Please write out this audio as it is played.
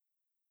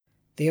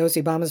The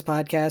OC Bombers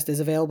podcast is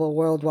available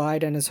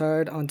worldwide and is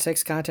heard on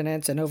 6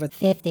 continents and over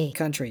 50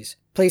 countries.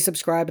 Please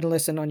subscribe and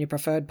listen on your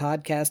preferred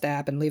podcast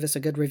app and leave us a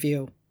good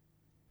review.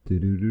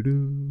 That's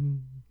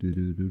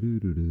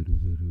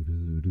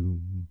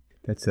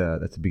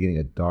the beginning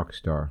of Dark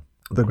Star.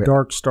 The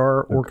Dark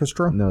Star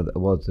Orchestra? No,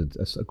 well,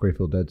 it's a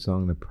Grateful Dead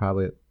song. They're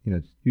probably,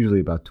 it's usually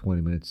about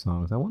 20-minute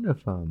songs. I wonder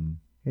if,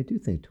 I do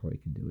think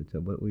Tori can do it.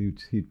 So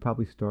he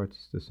probably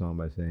starts the song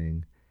by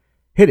saying,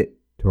 "Hit it,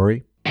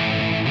 Tori."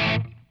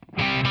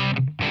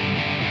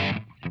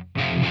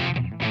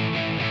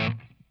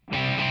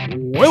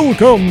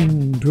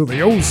 Welcome to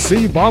the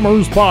OC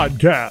Bombers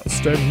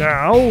podcast. And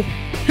now,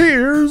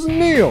 here's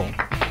Neil.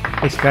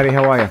 Hey, Scotty,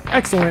 how are you?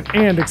 Excellent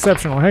and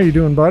exceptional. How you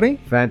doing, buddy?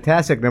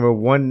 Fantastic. Number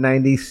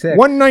 196.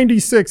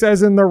 196,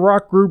 as in the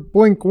rock group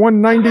Blink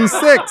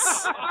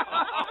 196.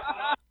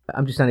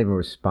 I'm just not even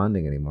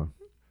responding anymore.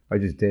 I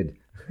just did.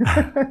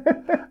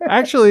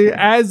 Actually,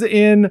 as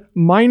in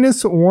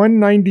minus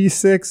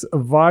 196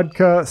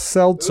 vodka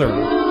seltzer.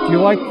 Do you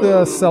like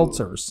the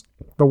seltzers?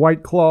 The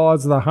White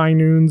Claws, the High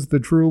Noons, the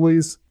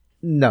Trulies?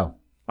 No.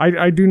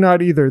 I do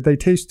not either. They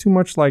taste too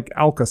much like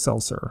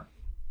Alka-Seltzer.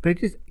 They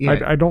just,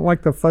 I don't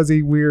like the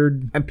fuzzy,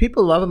 weird. And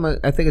people love them.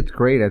 I think it's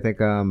great. I think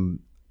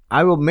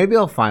maybe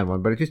I'll find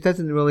one, but it just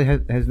doesn't really I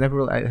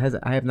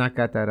have not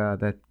got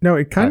that. No,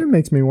 it kind of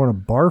makes me want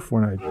to barf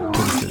when I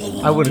taste it.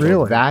 I wouldn't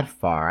go that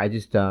far. I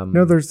just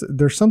no.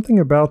 There's something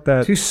about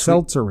that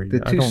seltzery.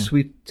 They're too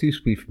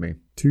sweet for me.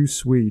 Too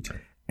sweet.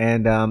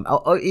 And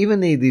even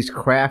these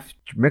craft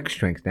mixed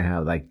drinks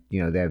now, like they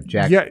have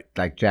Jack and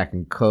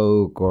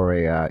Coke or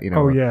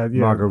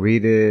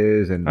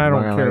margaritas and I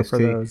don't Long care Island for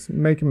tea. those.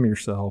 Make them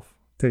yourself.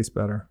 Tastes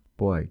better.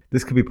 Boy,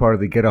 this could be part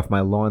of the Get Off My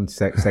Lawn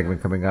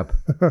segment coming up.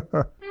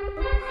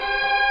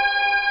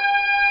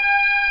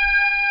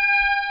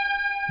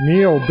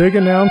 Neil, big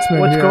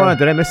announcement. What's here. going on?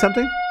 Did I miss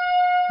something?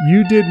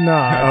 You did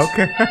not.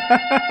 Okay.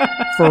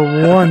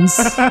 For once.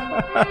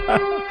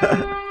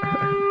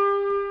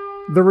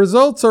 The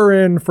results are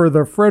in for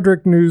the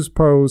Frederick News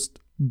Post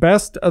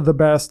Best of the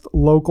Best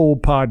Local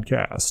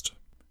Podcast.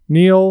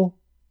 Neil,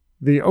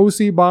 the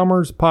OC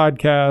Bombers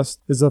podcast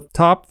is a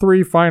top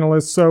 3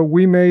 finalist, so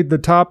we made the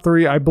top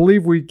 3. I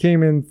believe we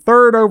came in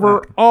 3rd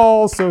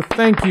overall, so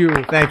thank you.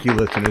 Thank you,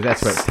 listeners.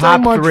 That's right. So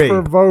Top much 3.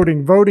 for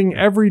voting. Voting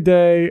every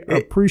day.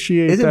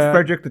 Appreciate Isn't that.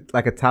 Frederick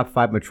like a top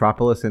 5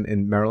 metropolis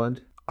in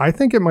Maryland? I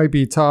think it might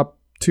be top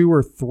 2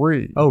 or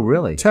 3. Oh,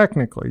 really?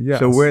 Technically, yes.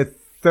 So we're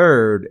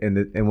 3rd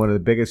in one of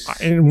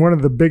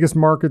the biggest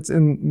markets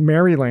in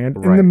Maryland,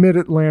 right. in the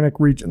Mid-Atlantic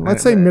region.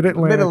 Let's say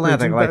Mid-Atlantic.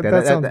 Mid-Atlantic, like that.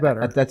 That sounds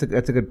better. That's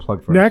a good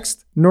plug for us.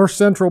 Next, North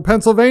Central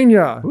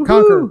Pennsylvania. Woo-hoo!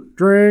 Concord.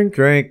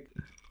 Drink.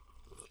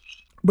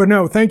 But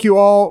no, thank you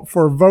all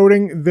for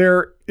voting.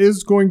 There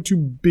is going to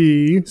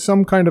be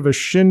some kind of a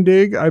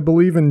shindig, I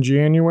believe, in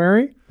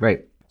January.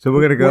 Right. So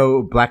we're going to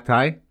go black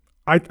tie?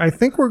 I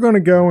think we're going to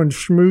go and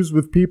schmooze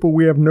with people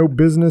we have no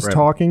business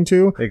talking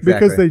to. Exactly.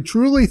 Because they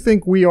truly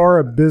think we are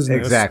a business.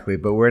 Exactly.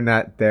 But we're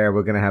not there.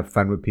 We're going to have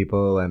fun with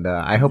people. And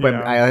I hope, like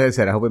I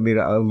said, I hope I meet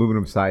an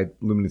aluminum siding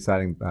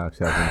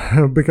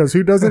salesman. Because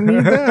who doesn't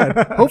need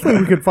that? Hopefully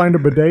we could find a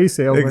bidet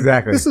salesman.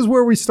 Exactly. This is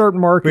where we start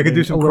marketing. We could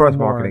do some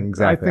cross-marketing.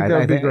 Exactly. I think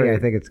that'd be great. I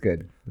think it's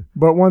good.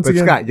 But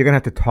again, Scott, you're going to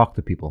have to talk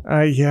to people.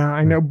 Yeah,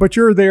 I know. But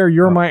you're there.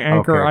 You're my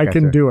anchor. Okay, I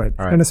can do it.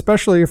 Right. And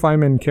especially if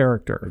I'm in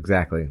charter.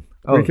 Exactly.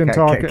 We can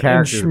talk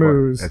and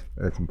schmooze.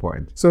 That's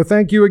important. So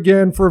thank you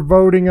again for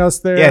voting us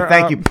there. Yeah,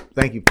 thank you.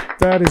 Thank you.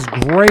 That is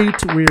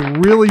great. We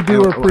really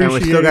do appreciate it. And we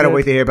still got to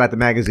wait to hear about the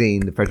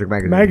magazine, the Frederick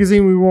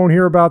magazine. We won't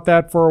hear about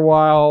that for a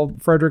while.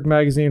 Frederick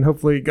magazine.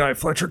 Hopefully Guy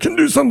Fletcher can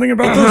do something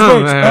about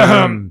those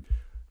folks.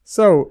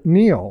 So,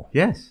 Neil.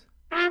 Yes.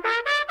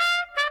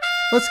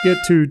 Let's get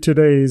to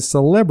today's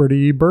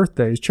celebrity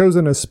birthdays,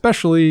 chosen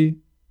especially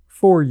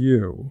for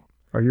you.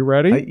 Are you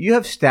ready? You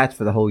have stats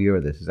for the whole year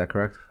of this. Is that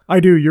correct? I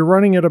do. You're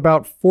running at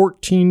about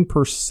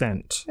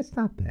 14%. That's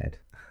not bad.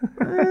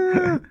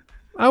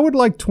 I would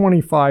like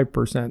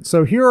 25%.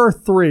 So here are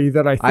 3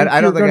 that I think I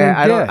don't think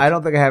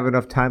I have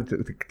enough time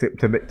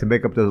to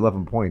make up those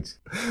 11 points.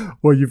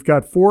 Well, you've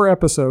got 4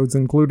 episodes,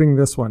 including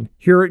this one.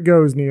 Here it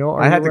goes, Neil.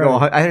 I had to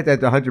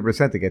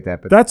 100% to get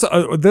that. But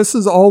this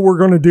is all we're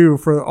going to do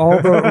for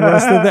all the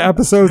rest of the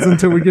episodes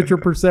until we get your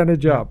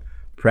percentage up.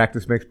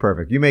 Practice makes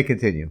perfect. You may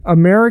continue.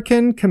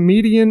 American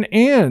comedian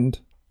and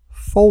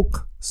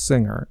folk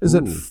singer. Is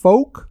it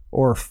folk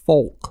or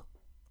folk?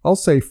 I'll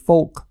say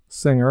folk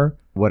singer.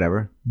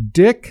 Whatever.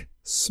 Dick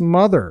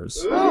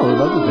Smothers. Oh, I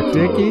love the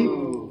Dickie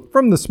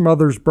from the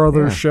Smothers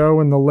Brothers show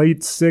in the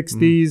late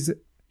 60s.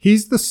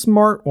 He's the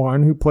smart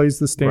one who plays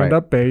the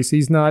stand-up bass.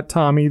 He's not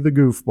Tommy the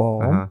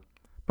goofball. Uh-huh.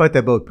 But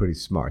they're both pretty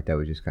smart. That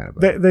was just kind of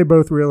they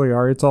both really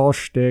are. It's all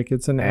shtick.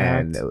 It's an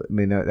act. I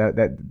mean,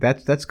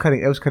 that's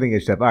cutting. That was cutting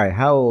edge stuff. All right,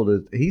 how old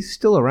is he's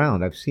still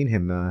around? I've seen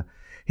him.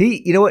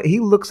 You know what?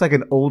 He looks like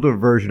an older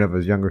version of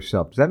his younger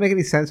self. Does that make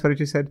any sense? What I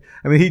just said?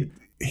 I mean,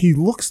 he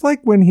looks like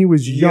when he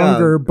was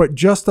younger, but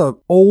just an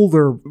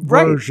older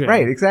version.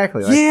 Right,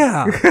 exactly.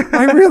 Yeah,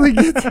 I really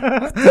get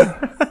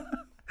that.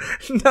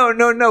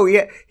 No.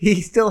 Yeah,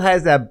 he still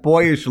has that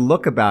boyish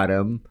look about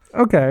him.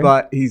 Okay.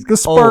 But he's the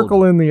sparkle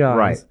old. in the eyes.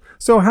 Right.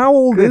 So how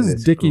old is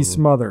Goodness, Dickie cool.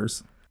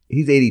 Smothers?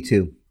 He's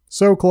 82.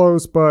 So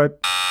close, but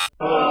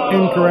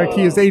incorrect.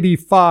 He is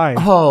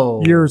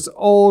 85 years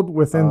old.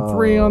 Within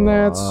 3 on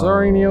that.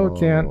 Sorry, Neil.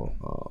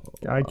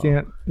 I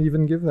can't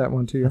even give that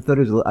one to you. I thought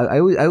it was. I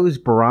always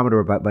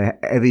barometer by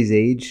Evie's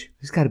age.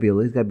 He's got to be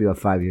about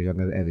 5 years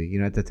younger than Evie.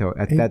 You know,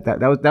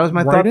 that was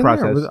my thought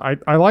process.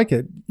 I like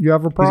it. You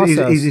have a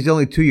process. He's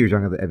only 2 years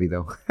younger than Evie,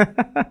 though.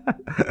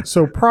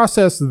 So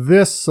process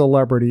this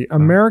celebrity: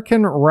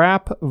 American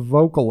rap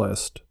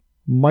vocalist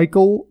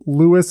Michael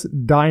Lewis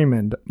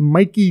Diamond,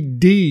 Mikey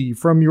D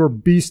from your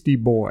Beastie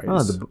Boys.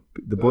 Oh,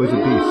 the Boys of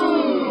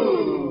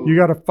Beast. You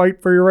got to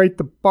fight for your right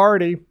to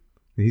party.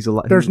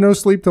 There's no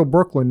Sleep Till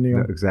Brooklyn, Neil.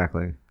 No,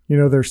 exactly. You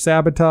know, there's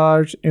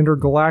Sabotage,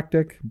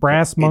 Intergalactic,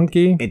 Brass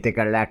Monkey.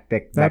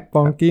 Intergalactic. That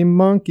funky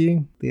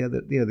monkey.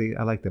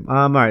 I like them.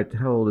 All right.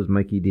 How old is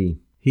Mikey D?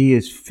 He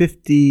is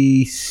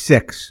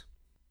 56.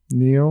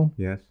 Neil?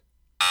 Yes.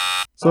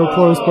 So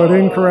close, but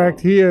incorrect.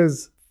 He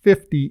is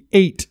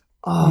 58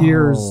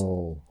 years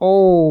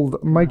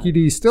old. Mikey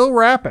D. Still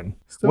rapping.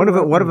 One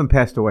of them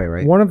passed away,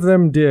 right? One of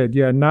them did.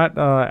 Yeah, not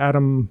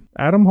Adam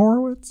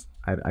Horowitz?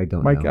 I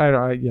don't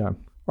know. Yeah.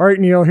 All right,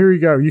 Neil, here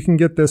you go. You can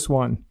get this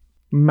one.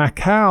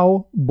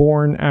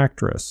 Macau-born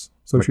actress.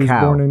 So Macau. She was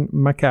born in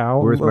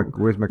Macau.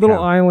 Where's Macau? Little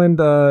island,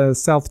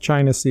 South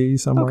China Sea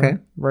somewhere. Okay.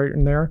 Right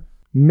in there.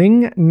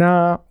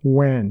 Ming-Na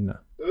Wen.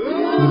 You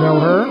know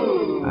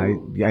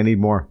her? I need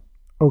more.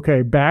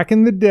 Okay, back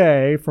in the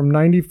day, from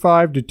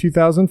 95 to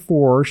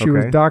 2004, she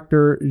was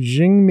Dr.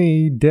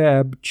 Jingmi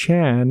Deb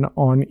Chan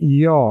on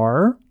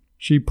ER.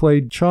 She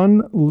played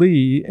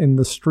Chun-Li in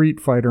the Street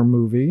Fighter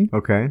movie.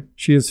 Okay.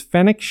 She is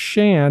Fennec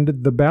Shand,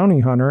 the bounty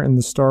hunter in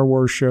the Star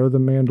Wars show The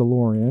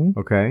Mandalorian.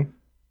 Okay.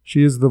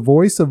 She is the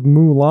voice of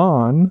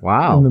Mulan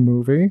in the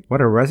movie. What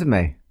a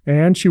resume.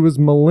 And she was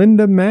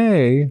Melinda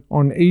May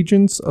on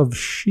Agents of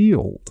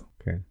S.H.I.E.L.D.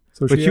 Okay.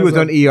 But she was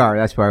on ER.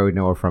 That's where I would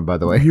know her from, by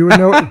the way. You would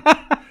know...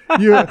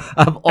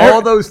 of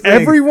all those things,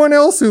 everyone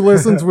else who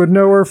listens would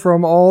know her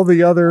from all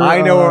the other.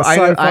 I know her.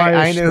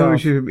 I know who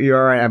she was from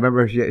ER. I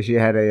remember she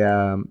had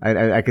a.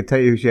 I could tell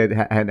you who she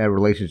had a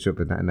relationship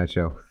in that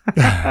show.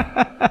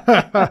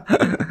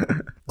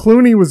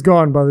 Clooney was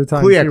gone by the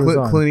time she was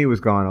on. Clooney was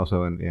gone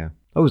also, and yeah.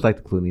 I always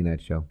liked Clooney in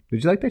that show.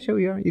 Did you like that show?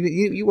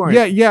 You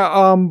weren't.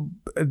 Yeah.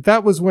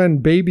 That was when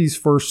babies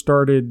first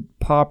started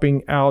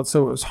popping out,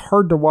 so it was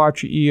hard to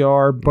watch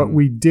ER. But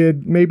we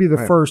did maybe the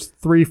first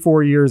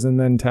 3-4 years, and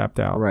then tapped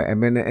out. Right. I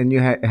mean, and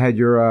you had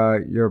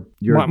your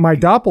my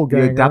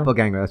doppelganger. Your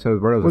doppelganger. That's what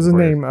was his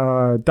name.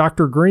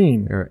 Dr.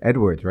 Green. Or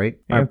Edwards, right?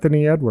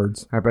 Anthony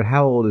Edwards. All right, but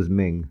how old is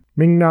Ming?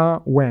 Ming-Na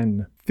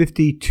Wen.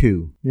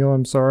 52. Neil,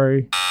 I'm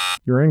sorry.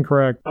 You're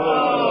incorrect.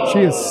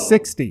 She is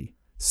 60.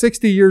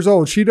 60 years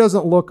old. She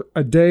doesn't look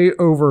a day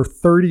over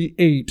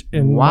 38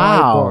 in my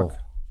book.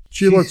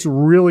 She looks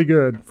really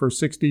good for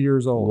 60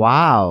 years old.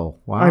 Wow.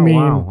 I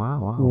mean,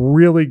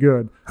 really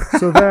good.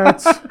 So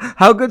that's...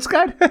 How good,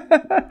 Scott?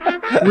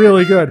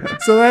 Really good.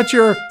 So that's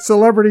your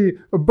celebrity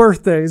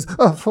birthdays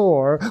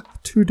for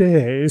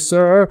today,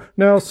 sir.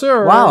 Now,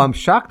 sir... Wow, I'm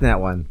shocked in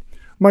that one.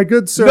 My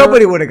good sir...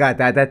 Nobody would have got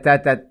that.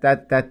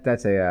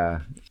 That's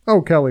a...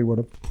 Oh, Kelly would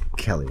have.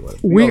 Kelly would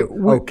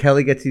have.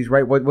 Kelly gets these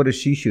right. What is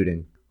she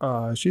shooting?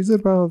 She's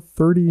at about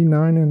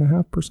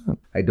 39.5%.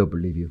 I don't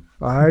believe you.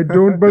 I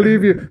don't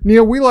believe you.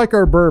 Neil, we like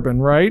our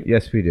bourbon, right?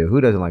 Yes, we do.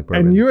 Who doesn't like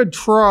bourbon? And you had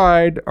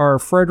tried our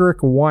Frederick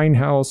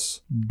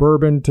Winehouse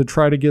bourbon to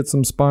try to get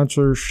some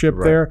sponsorship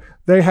there.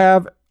 They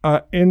have,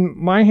 in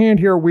my hand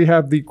here, we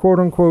have the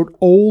quote-unquote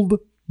old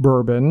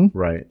bourbon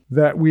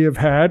that we have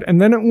had, and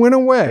then it went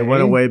away. It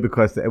went away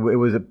because it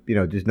was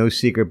just no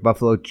secret.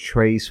 Buffalo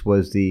Trace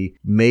was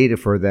made it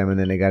for them, and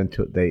then they got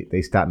into it.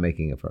 They stopped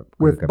making it for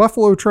with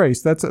Buffalo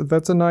Trace. That's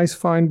a nice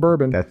fine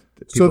bourbon.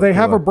 So they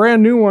have a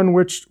brand new one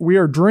which we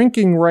are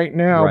drinking right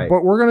now,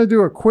 but we're going to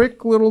do a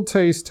quick little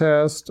taste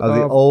test of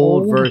the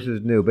old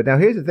versus new. But now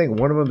here's the thing: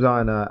 one of them's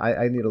on.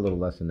 I need a little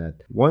less than that.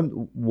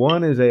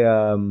 One is a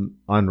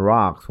on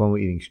rocks. One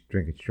we're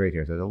drinking straight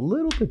here, so it's a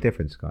little bit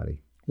different,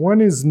 Scotty.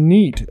 One is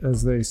neat,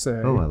 as they say.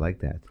 Oh, I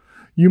like that.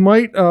 You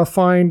might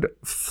find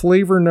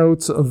flavor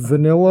notes of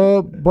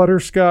vanilla,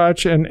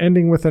 butterscotch, and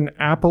ending with an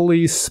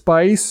apple-y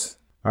spice.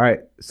 All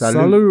right.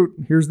 Salute.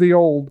 Here's the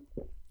old.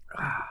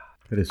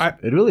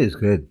 It really is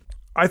good.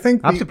 I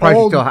think I'm surprised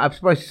you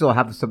still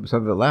have some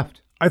of it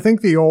left. I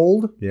think the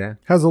old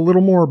has a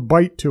little more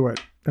bite to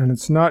it, and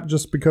it's not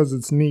just because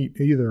it's neat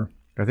either.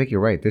 I think you're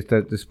right.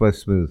 This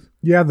was smooth.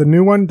 Yeah, the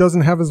new one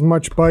doesn't have as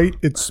much bite.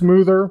 It's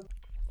smoother.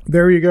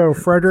 There you go,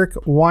 Frederick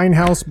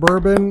Winehouse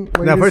bourbon.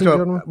 Now, first of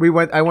all,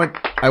 I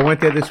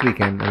went there this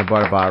weekend and I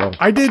bought a bottle.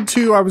 I did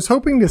too. I was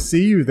hoping to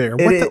see you there.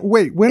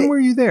 Wait, when were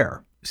you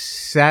there?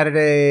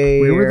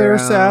 Saturday. We were there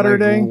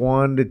Saturday. Like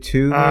 1 to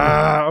 2.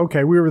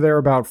 Okay. We were there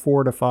about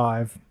 4 to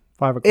 5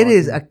 o'clock. It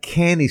is a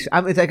candy.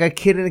 It's like a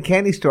kid in a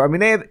candy store. I mean,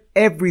 they have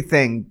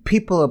everything.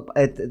 It's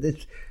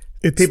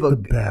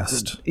the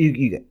best.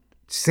 You get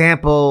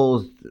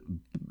samples.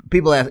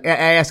 people ask.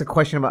 I asked a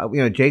question about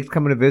Jake's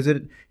coming to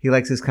visit. He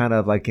likes this kind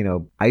of like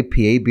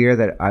IPA beer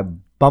that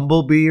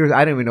Bumblebee or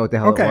I don't even know what the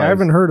hell. Okay, it was. I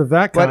haven't heard of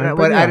that kind.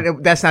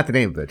 But that's not the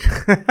name of it.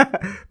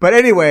 But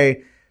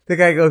anyway, the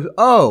guy goes,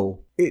 "Oh,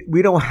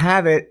 we don't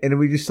have it," and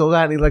we just sold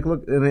out. And he like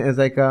looked, and it's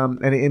like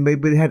but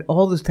it had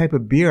all this type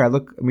of beer.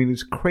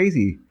 It's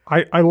crazy.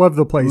 I love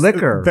the place.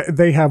 Liquor.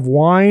 They have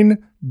wine,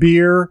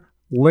 beer,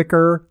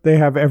 liquor. They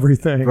have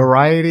everything.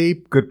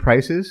 Variety, good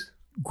prices.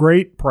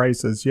 Great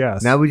prices,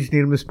 yes. Now we just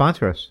need them to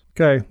sponsor us.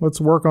 Okay, let's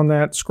work on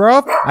that.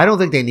 Scruff? I don't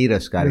think they need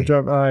us, Scotty.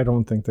 I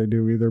don't think they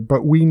do either,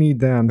 but we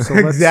need them. So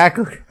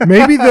exactly.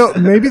 maybe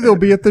they'll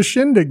be at the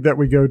shindig that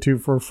we go to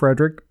for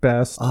Frederick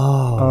Best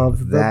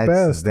of the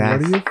Best. What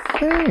do you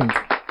think?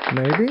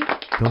 Maybe?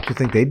 Don't you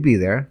think they'd be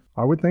there?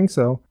 I would think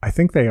so. I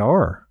think they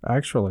are,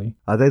 actually.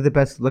 Are they the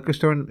best liquor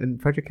store in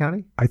Frederick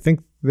County? I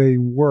think they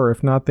were.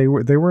 If not, they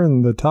were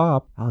in the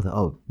top.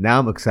 Oh, now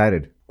I'm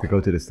excited to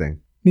go to this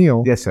thing.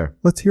 Neil. Yes, sir.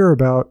 Let's hear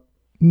about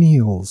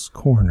Neil's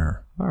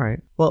Corner. All right.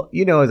 Well,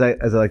 as I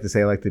like to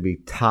say, I like to be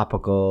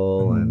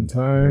topical and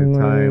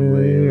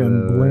timely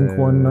and Blink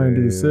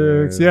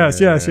 196.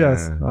 Yes.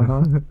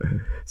 Uh-huh.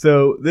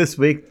 So this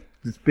big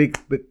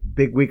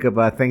week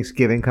of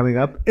Thanksgiving coming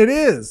up. It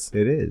is.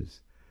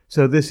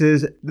 So this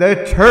is the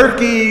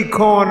Turkey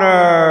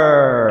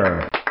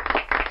Corner.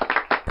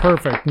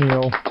 Perfect,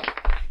 Neil.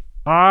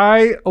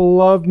 I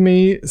love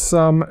me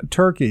some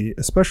turkey,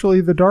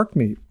 especially the dark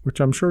meat, which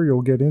I'm sure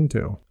you'll get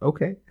into.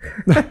 Okay.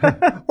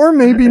 Or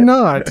maybe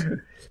not.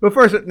 But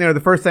first,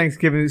 the first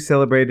Thanksgiving was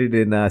celebrated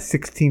in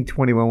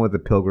 1621 with the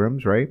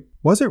Pilgrims, right?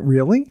 Was it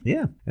really?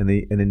 Yeah. And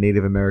the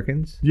Native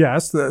Americans?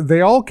 Yes.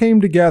 They all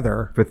came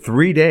together. For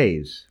 3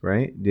 days,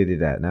 right? They did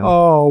that now.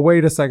 Oh,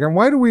 wait a second.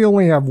 Why do we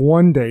only have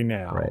 1 day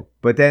now? Right.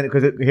 But then,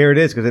 here it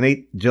is, because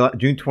in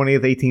June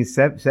 20th,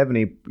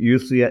 1870,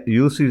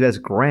 Ulysses S.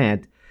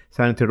 Grant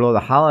signed into law the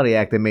Holiday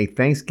Act that made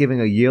Thanksgiving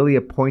a yearly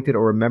appointed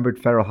or remembered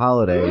federal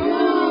holiday,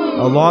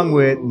 along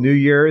with New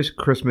Year's,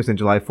 Christmas, and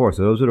July 4th.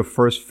 So those are the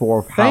first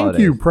 4 holidays. Thank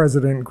you,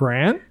 President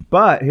Grant.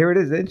 But here it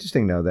is.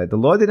 Interesting, though, that the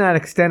law did not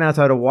extend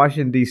outside of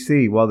Washington,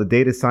 D.C., while the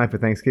date assigned for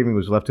Thanksgiving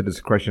was left to the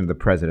discretion of the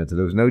president. So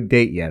there was no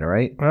date yet, all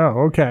right?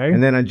 Oh, okay.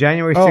 And then on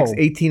January 6,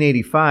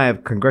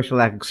 1885,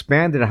 Congressional Act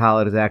expanded the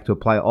Holidays Act to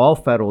apply all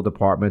federal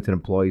departments and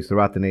employees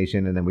throughout the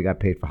nation, and then we got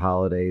paid for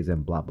holidays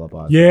and blah, blah,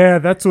 blah. Yeah,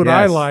 that's what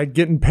I like,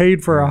 getting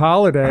paid for a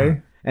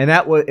holiday. And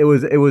it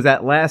was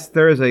that last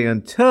Thursday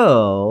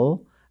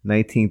until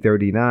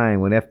 1939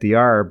 when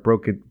FDR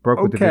broke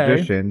with the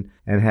tradition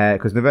and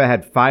because Nevada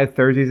had 5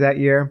 Thursdays that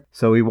year,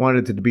 so he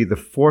wanted it to be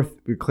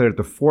declared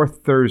the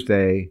 4th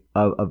Thursday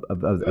of the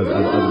month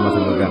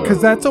of November.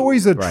 Because that's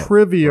always a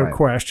trivia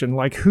question,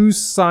 like who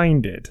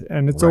signed it,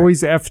 and it's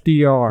always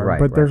FDR.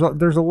 But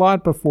there's a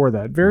lot before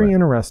that. Very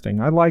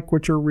interesting. I like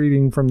what you're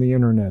reading from the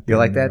internet. You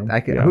like that?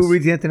 Yes. Who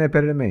reads the internet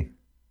better than me?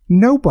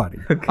 Nobody.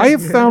 I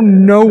have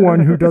found no one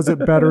who does it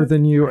better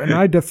than you, and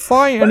I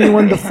defy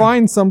anyone to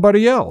find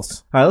somebody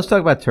else. All right, let's talk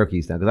about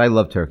turkeys now, because I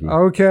love turkey.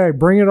 Okay,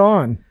 bring it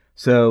on.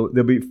 So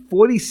there'll be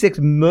 46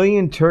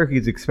 million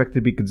turkeys expected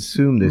to be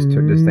consumed this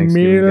Thanksgiving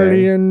Day.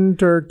 Million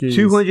turkeys.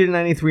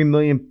 293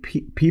 million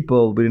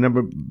people will be the number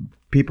of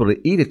people to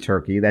eat a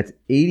turkey. That's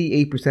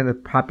 88% of the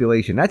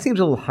population. That seems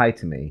a little high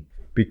to me,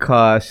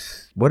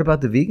 because what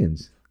about the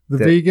vegans? The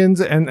vegans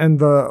and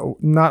the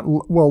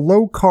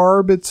low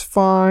carb, it's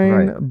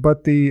fine.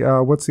 But the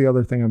what's the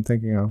other thing I'm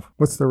thinking of?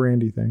 What's the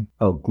Randy thing?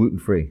 Oh,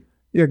 gluten-free.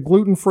 Yeah,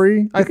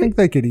 gluten-free. I think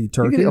they could eat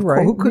turkey,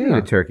 right? Who couldn't eat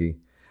a turkey?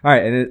 All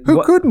right, and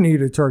who couldn't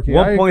eat a turkey?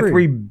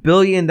 $1.3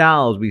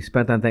 billion we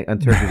spent on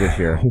turkey this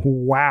year.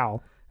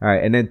 Wow. All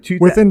right, and then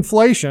with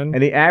inflation,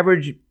 and the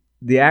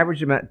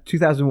average amount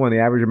 2001, the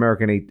average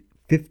American ate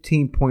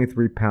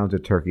 15.3 pounds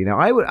of turkey. Now,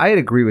 I'd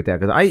agree with that,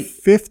 because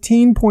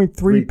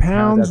 15.3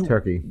 pounds of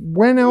turkey.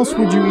 When else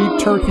would you eat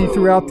turkey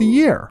throughout the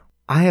year?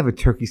 I have a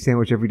turkey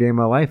sandwich every day of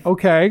my life.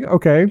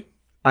 Okay.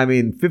 I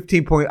mean,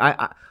 15 point.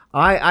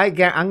 I'm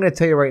going to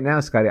tell you right now,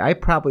 Scotty. I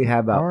probably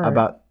have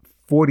about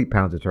 40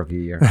 pounds of turkey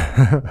a year.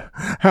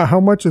 How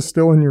much is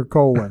still in your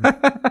colon?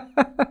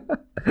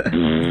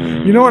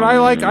 You know what I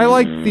like? I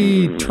like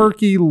the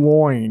turkey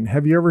loin.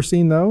 Have you ever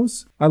seen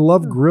those? I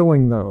love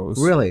grilling those.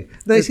 Really?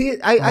 No, see,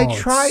 I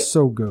try. It's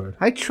so good.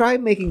 I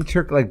tried making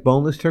turkey, like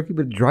boneless turkey,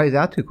 but it dries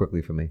out too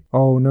quickly for me.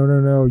 Oh,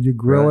 no. You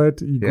grill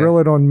it. You grill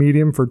it on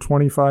medium for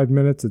 25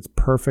 minutes. It's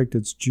perfect.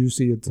 It's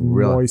juicy. It's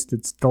moist.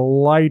 It's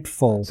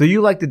delightful. So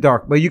you like the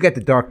dark, well, you get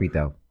the dark meat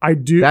though. I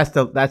do. That's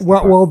the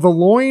well, the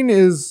loin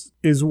is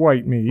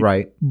white meat.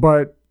 Right.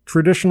 But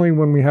traditionally,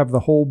 when we have the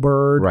whole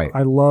bird,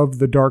 I love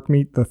the dark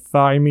meat. The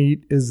thigh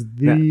meat is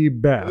the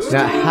best.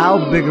 Now,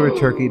 how big of a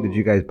turkey did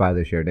you guys buy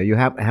this year?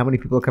 Now, how many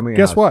people are coming?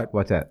 Guess what?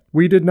 What's that?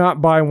 We did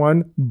not buy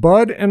one.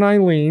 Bud and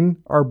Eileen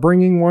are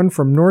bringing one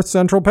from North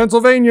Central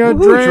Pennsylvania.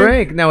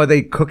 Drink. Now, are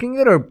they cooking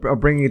it or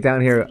bringing it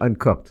down here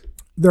uncooked?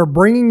 They're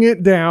bringing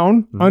it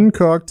down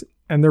uncooked,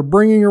 and they're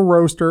bringing a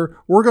roaster.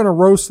 We're going to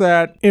roast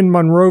that in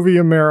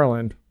Monrovia,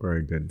 Maryland.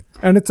 Very good.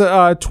 And it's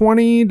a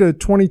 20 to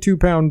 22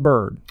 pound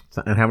bird.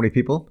 And how many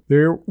people?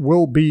 There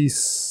will be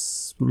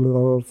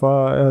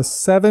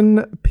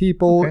 7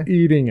 people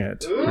eating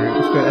it.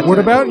 Right, what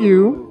about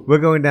you? We're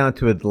going down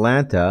to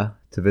Atlanta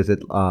to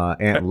visit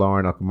Aunt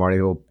Lauren, Uncle Marty.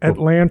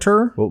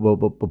 Atlanta?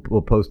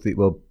 We'll post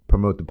we'll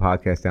promote the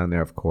podcast down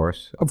there, of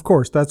course. Of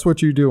course, that's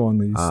what you do on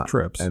these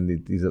trips.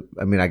 And these,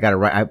 I mean, I got to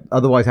write.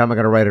 Otherwise, how am I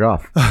going to write it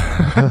off?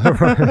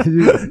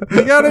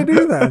 you got to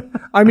do that.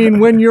 I mean,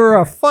 when you're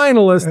a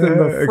finalist in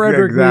the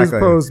Frederick News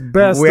Post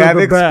Best we of have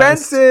the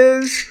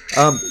expenses.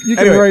 You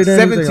can write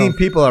 17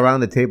 people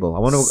around the table. I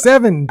want to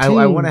 17.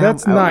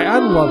 That's nice. I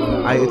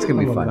love that. It's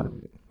gonna be fun. That.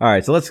 All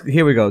right, so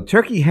here we go.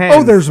 Turkey hens.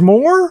 Oh, there's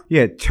more?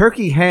 Yeah,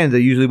 turkey hens are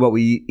usually what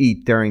we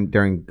eat during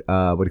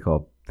what do you call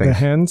it? The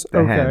hens? The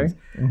okay. hens.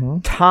 Mm-hmm.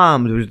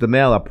 Toms, which is the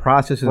male, are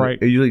processed.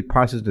 Right. Usually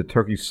processed the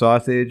turkey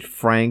sausage,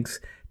 franks,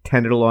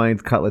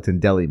 tenderloins, cutlets, and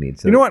deli meat.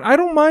 So, you know what? I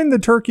don't mind the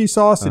turkey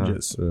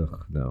sausages.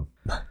 No.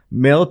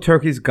 Male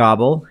turkeys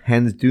gobble.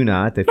 Hens do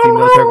not. The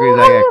female turkeys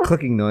make a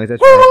clicking noise.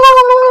 That's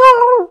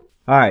right.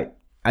 All right.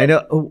 I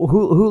know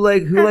who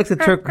likes a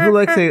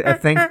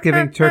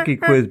Thanksgiving turkey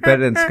quiz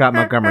better than Scott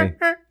Montgomery.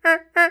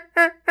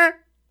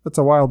 That's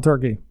a wild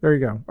turkey. There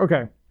you go.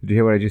 Okay. Did you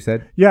hear what I just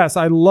said? Yes,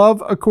 I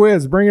love a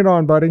quiz. Bring it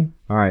on, buddy.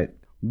 All right.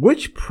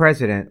 Which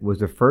president was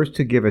the first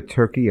to give a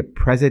turkey a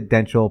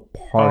presidential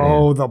pardon?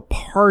 Oh, the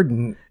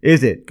pardon.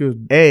 Is it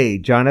Good. A,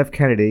 John F.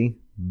 Kennedy,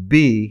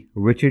 B,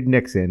 Richard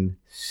Nixon,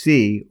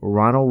 C,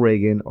 Ronald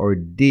Reagan, or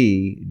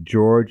D,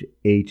 George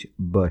H.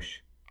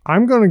 Bush?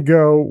 I'm going to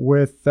go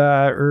with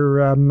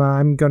John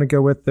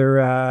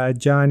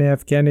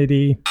F.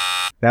 Kennedy.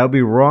 That would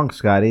be wrong,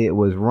 Scotty. It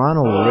was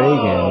Ronald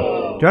Reagan.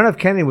 John F.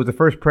 Kennedy was the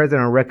first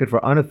president on record for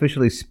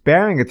unofficially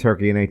sparing a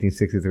turkey in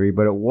 1963,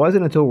 but it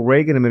wasn't until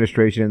Reagan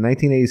administration in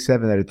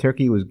 1987 that a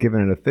turkey was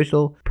given an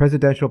official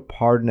presidential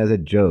pardon as a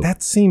joke.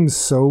 That seems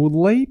so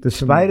late.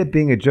 Despite it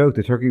being a joke,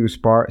 the turkey was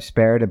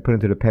spared and put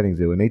into the petting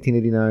zoo. In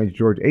 1889,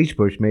 George H.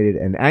 Bush made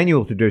it an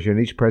annual tradition.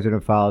 Each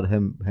president followed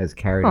him has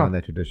carried on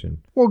that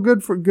tradition. Well,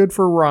 good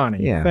for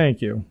Ronnie. Yeah.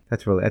 Thank you.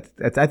 That's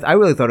I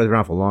really thought it was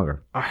around for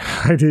longer.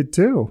 I did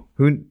too.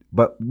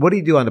 But what do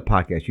you do on the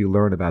podcast? You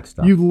learn about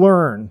stuff. You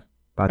learn.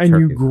 About and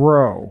turkeys. You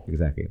grow.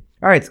 Exactly.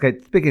 All right, Scott,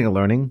 speaking of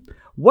learning,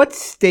 what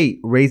state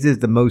raises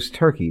the most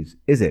turkeys?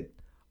 Is it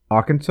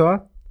Arkansas,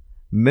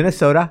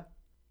 Minnesota,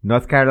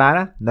 North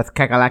Carolina, North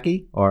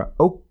Kakalaki, or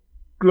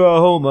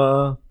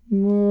Oklahoma?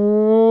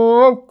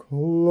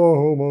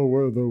 Oklahoma,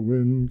 where the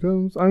wind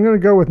comes. I'm going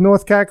to go with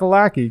North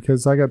Kakalaki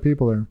because I got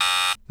people there.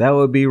 That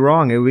would be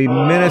wrong. It would be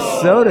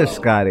Minnesota,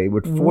 Scotty,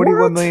 with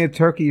 41 million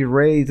turkeys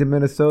raised in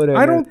Minnesota.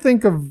 I don't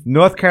think of...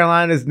 North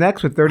Carolina is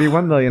next with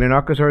 31 million, and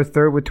Arkansas is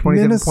third with 27.5.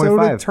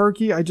 Minnesota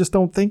turkey, I just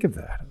don't think of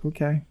that.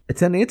 Okay.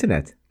 It's on the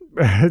internet.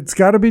 It's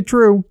got to be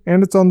true,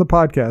 and it's on the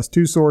podcast.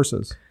 2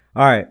 sources.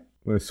 All right.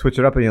 We'll switch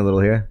it up a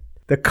little here.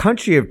 The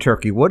country of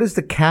Turkey, what is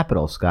the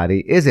capital, Scotty?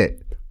 Is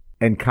it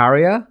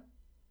Ankara,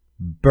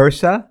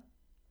 Bursa,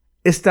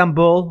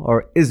 Istanbul,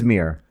 or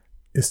Izmir?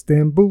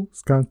 Istanbul,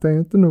 it's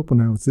Constantinople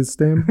now. It's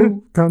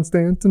Istanbul,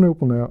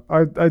 Constantinople now.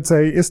 I'd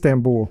say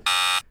Istanbul.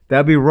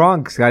 That'd be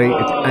wrong, Scotty.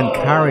 It's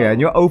Ankara,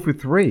 and you're 0 for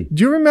 3.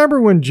 Do you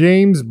remember when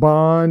James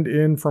Bond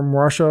in From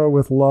Russia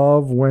with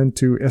Love went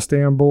to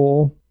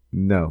Istanbul?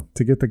 No.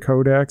 To get the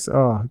codex?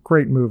 Oh,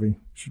 great movie. You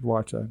should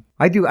watch that.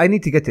 I do. I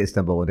need to get to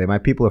Istanbul one day. My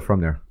people are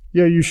from there.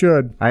 Yeah, you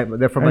should.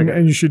 They're from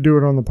and you should do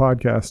it on the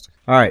podcast.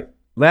 All right.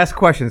 Last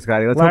question,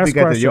 Scotty. Let's hope you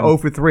get this. You're 0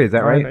 for 3. Is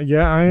that right?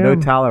 Yeah, I am. No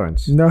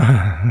tolerance. No.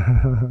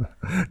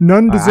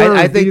 None deserved.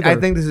 I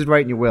think this is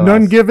right in your wheelhouse.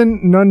 None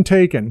given, none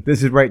taken.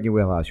 This is right in your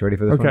wheelhouse. You ready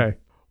for this one? Okay.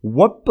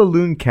 What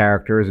balloon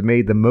character has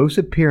made the most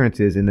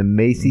appearances in the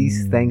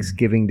Macy's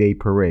Thanksgiving Day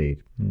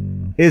Parade?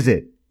 Is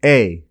it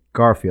A,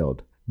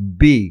 Garfield,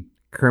 B,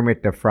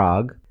 Kermit the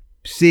Frog,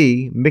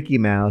 C, Mickey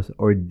Mouse,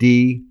 or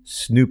D,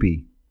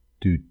 Snoopy?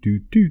 I'm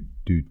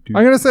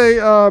going to say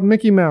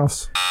Mickey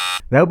Mouse.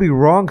 That would be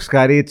wrong,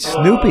 Scotty. It's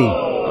Snoopy. Okay.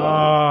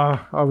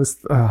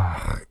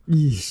 Wow.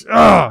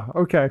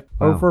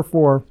 0 for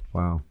 4.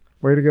 Wow.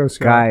 Way to go,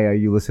 Scott. Guy, are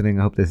you listening?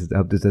 I hope this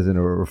doesn't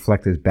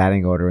reflect his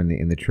batting order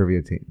in the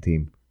trivia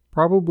team.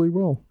 Probably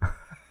will.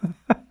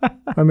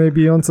 I may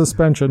be on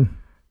suspension.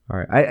 All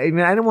right. I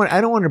mean, I don't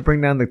want to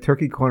bring down the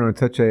turkey corner in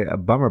such a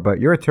bummer, but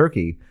you're a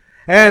turkey,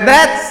 and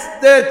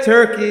that's the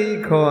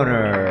turkey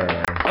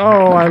corner.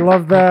 Oh, I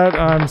love that.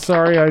 I'm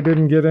sorry I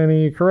didn't get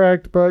any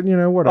correct, but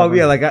whatever. Oh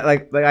yeah,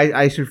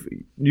 I should.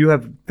 You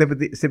have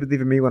sympathy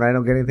for me when I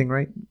don't get anything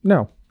right?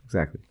 No,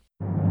 exactly.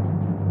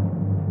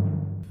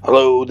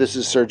 Hello, this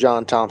is Sir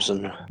John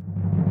Thompson.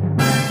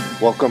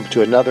 Welcome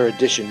to another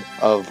edition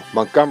of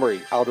Montgomery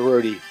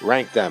Alderodi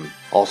Rank Them,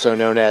 also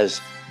known as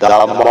the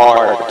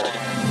MART.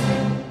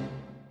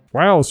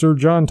 Wow, Sir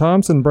John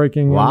Thompson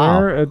breaking in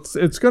there.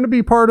 It's going to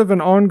be part of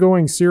an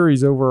ongoing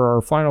series over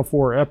our final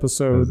 4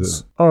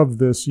 episodes of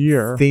this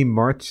year.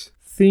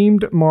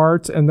 Themed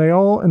marts, and they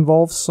all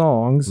involve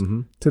songs.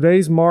 Mm-hmm.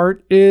 Today's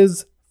Mart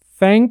is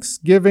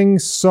Thanksgiving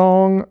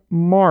Song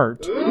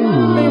MART.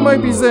 You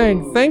might be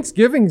saying,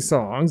 Thanksgiving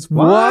songs?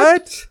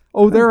 What?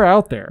 Oh, they're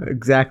out there.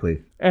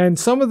 Exactly. And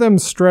some of them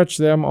stretch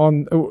them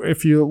on,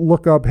 if you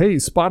look up, hey,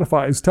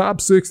 Spotify's top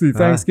 60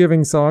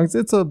 Thanksgiving songs,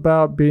 it's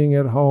about being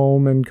at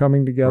home and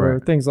coming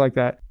together, things like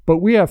that. But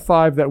we have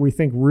 5 that we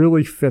think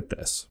really fit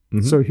this.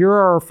 Mm-hmm. So here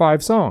are our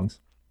 5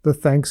 songs. The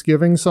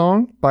Thanksgiving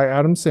Song by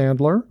Adam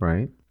Sandler.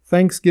 Right.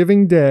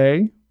 Thanksgiving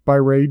Day by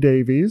Ray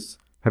Davies.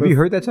 Have you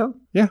heard that song?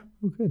 Yeah.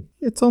 Oh, good.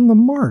 It's on the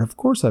MART. Of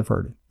course I've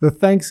heard it. The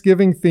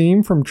Thanksgiving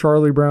Theme from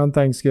Charlie Brown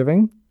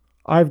Thanksgiving.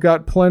 I've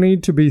Got Plenty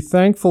to Be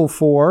Thankful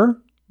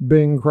For,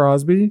 Bing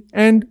Crosby.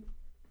 And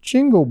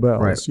Jingle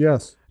Bells. Right.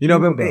 Yes. You know,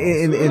 in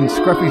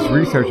Scruffy's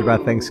research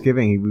about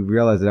Thanksgiving, we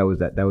realized that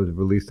was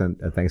released on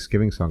a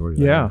Thanksgiving song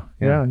originally.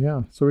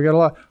 Yeah. So we got a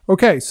lot.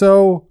 Okay,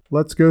 so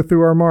let's go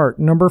through our MART.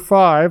 Number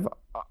 5,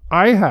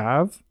 I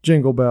have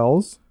Jingle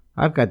Bells.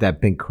 I've got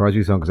that Bing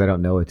Crosby song because I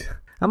don't know it.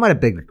 I'm not a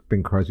big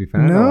Bing Crosby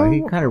fan. No?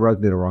 He kind of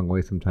rubs me the wrong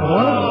way sometimes.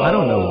 I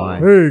don't know why.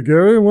 Hey,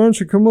 Gary, why don't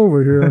you come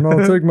over here and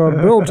I'll take my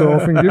belt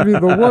off and give you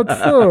the what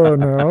for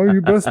now. You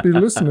best be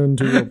listening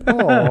to your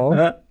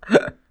paw.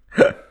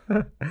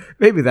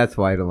 Maybe that's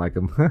why I don't like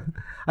him.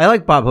 I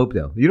like Bob Hope,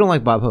 though. You don't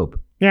like Bob Hope?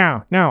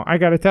 Yeah, no, I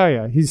got to tell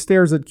you. He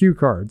stares at cue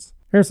cards.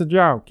 Here's a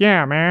joke.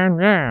 Yeah, man.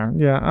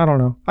 Yeah, I don't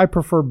know. I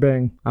prefer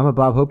Bing. I'm a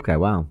Bob Hope guy.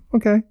 Wow.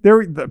 Okay.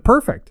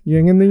 Perfect.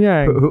 Yin and the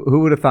yang. Who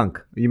would have thunk?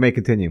 You may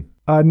continue.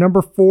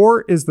 Number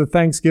 4 is the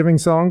Thanksgiving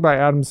Song by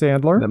Adam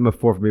Sandler. Number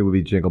 4 for me would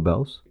be Jingle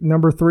Bells.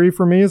 Number 3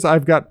 for me is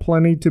I've Got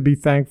Plenty to Be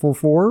Thankful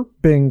For,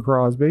 Bing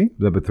Crosby.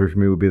 Number 3 for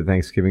me would be the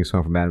Thanksgiving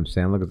Song from Adam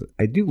Sandler. Because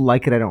I do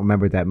like it. I don't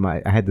remember it that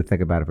much. I had to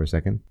think about it for a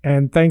second.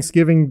 And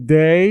Thanksgiving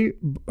Day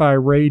by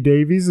Ray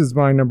Davies is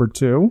my number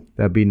 2.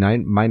 That'd be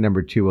my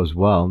number 2 as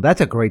well.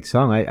 That's a great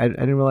song. I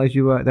didn't realize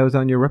that was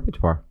on your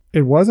repertoire.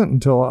 It wasn't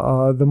until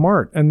the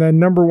MART. And then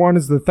number 1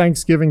 is the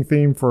Thanksgiving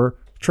theme for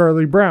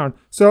Charlie Brown.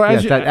 So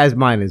as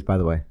mine is, by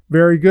the way.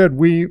 Very good.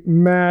 We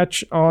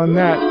match on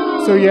that.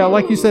 So yeah,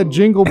 like you said,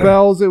 Jingle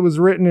Bells, it was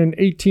written in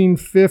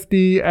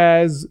 1850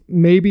 as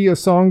maybe a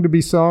song to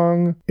be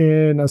sung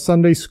in a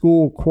Sunday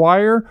school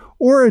choir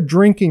or a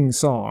drinking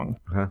song.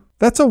 Uh-huh.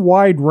 That's a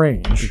wide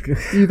range,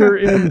 either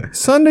in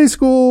Sunday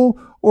school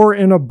or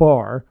in a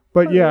bar.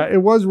 But yeah,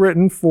 it was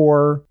written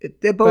for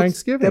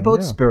Thanksgiving. They're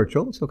both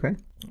spiritual. It's okay.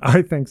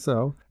 I think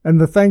so.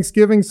 And the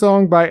Thanksgiving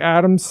Song by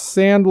Adam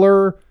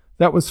Sandler,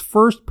 that was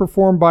first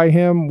performed by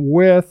him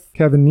with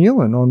Kevin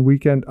Nealon on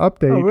Weekend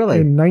Update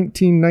in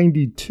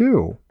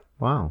 1992.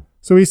 Wow.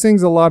 So he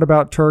sings a lot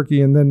about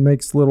turkey and then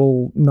makes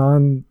little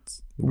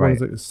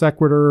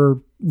sequitur,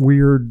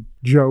 weird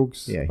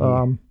jokes. Yeah,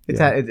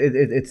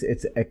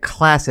 it's a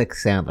classic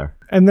Sandler.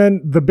 And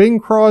then the Bing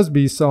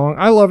Crosby song,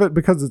 I love it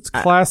because it's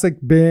classic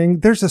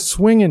Bing. There's a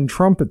swinging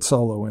trumpet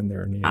solo in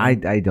there, Neil. I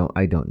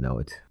don't know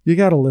it. You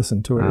got to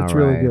listen to it. It's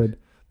really good.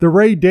 The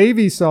Ray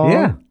Davies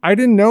song, I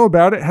didn't know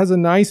about it. Has a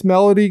nice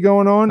melody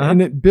going on, and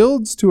it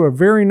builds to a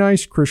very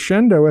nice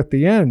crescendo at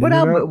the end. What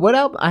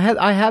album?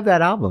 I have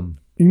that album.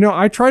 You know,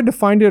 I tried to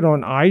find it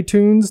on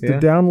iTunes to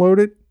download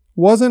it.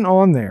 Wasn't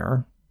on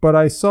there, but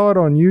I saw it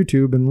on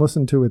YouTube and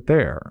listened to it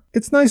there.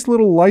 It's nice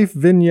little life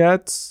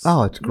vignettes.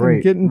 Oh, it's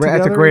great.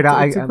 It's a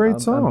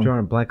great song. I'm drawing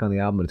a blank on the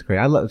album. It's great.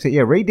 I love.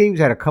 Ray Davies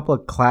had a couple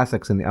of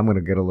classics, and I'm going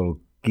to get a little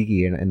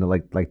geeky in the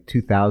like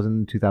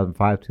 2000,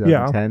 2005,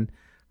 2010.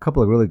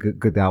 Couple of really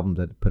good albums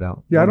that put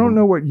out. Yeah, I don't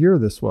know what year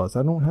this was.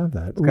 I don't have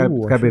that. It's got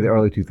to be the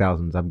early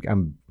 2000s.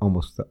 I'm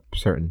almost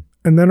certain.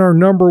 And then our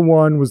number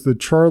 1 was the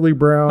Charlie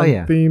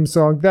Brown theme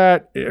song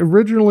that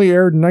originally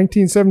aired in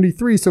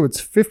 1973, so it's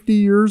 50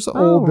 years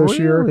old this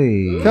year.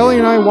 Kelly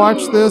and I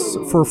watched this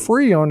for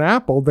free on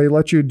Apple. They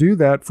let you do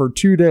that for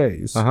 2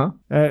 days.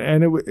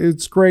 And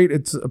it's great.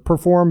 It's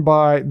performed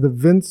by the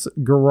Vince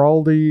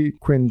Guaraldi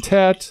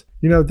Quintet.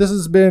 You know, this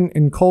has been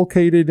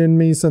inculcated in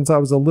me since I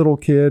was a little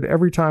kid.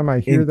 Every time I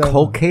hear that.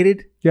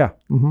 Inculcated? Yeah.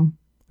 Mm-hmm.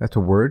 That's a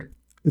word?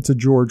 It's a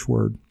George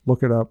word.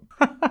 Look it up.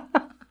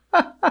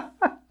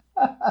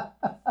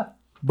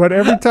 But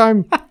every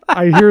time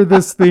I hear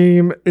this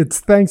theme, it's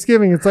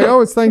Thanksgiving. It's like,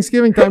 oh, it's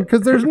Thanksgiving time,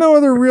 because there's no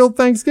other real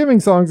Thanksgiving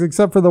songs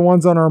except for the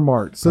ones on our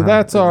MART. So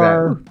that's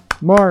our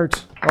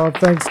MART of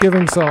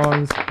Thanksgiving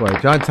songs. Boy,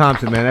 John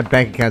Thompson, man, that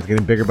bank account's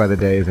getting bigger by the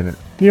day, isn't it?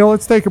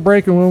 Let's take a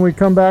break, and when we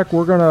come back,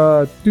 we're going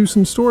to do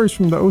some stories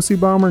from the OC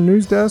Bomber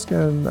News Desk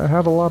and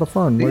have a lot of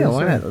fun. Yeah,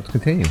 why not? Let's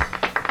continue.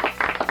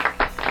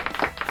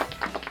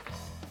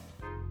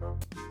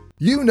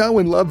 You know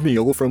and love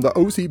Neil from the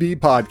OCB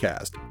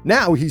podcast.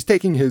 Now he's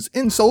taking his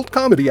insult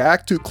comedy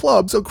act to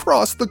clubs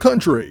across the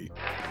country.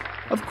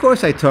 Of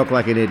course I talk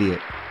like an idiot.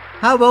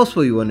 How else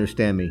will you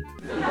understand me?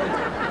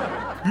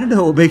 I don't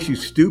know what makes you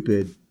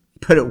stupid,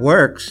 but it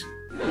works.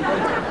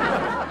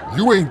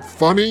 You ain't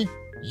funny.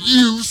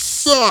 You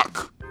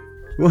suck.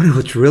 You want to know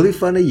what's really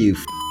funny? You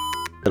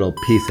little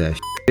piece of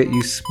shit.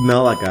 You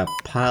smell like a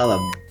pile of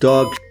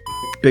dog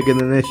shit bigger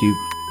than this, you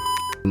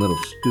little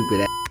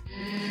stupid ass.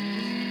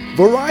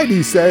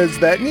 Variety says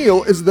that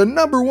Neil is the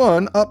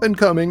 #1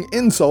 up-and-coming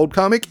insult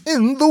comic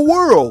in the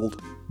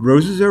world.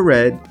 Roses are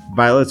red,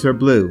 violets are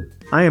blue.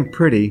 I am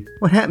pretty.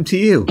 What happened to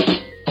you?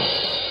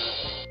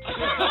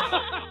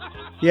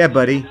 Yeah,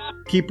 buddy.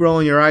 Keep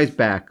rolling your eyes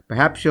back.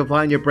 Perhaps you'll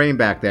find your brain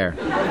back there.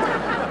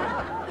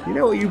 You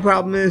know what your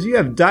problem is? You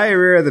have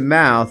diarrhea of the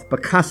mouth,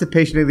 but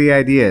constipation of the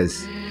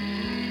ideas.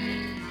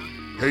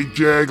 Hey,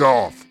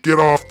 Jagoff, get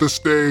off the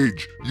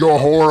stage. You're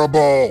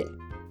horrible.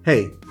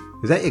 Hey,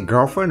 is that your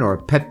girlfriend or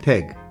a pet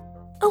pig?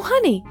 Oh,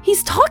 honey,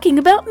 he's talking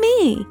about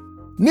me.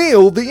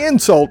 Neil the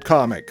Insult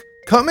Comic,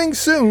 coming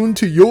soon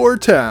to your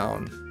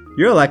town.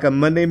 You're like a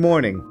Monday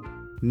morning.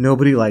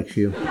 Nobody likes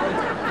you.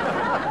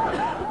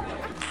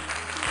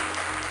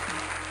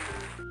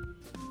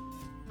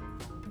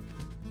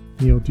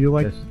 Neil, do you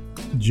like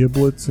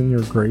giblets in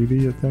your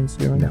gravy at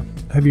Thanksgiving? No.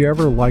 Have you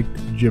ever liked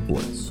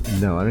giblets?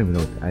 No, I don't even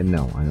know I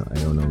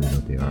don't know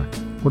what they are.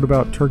 What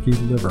about turkey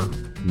liver?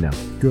 No.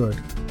 Good.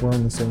 We're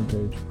on the same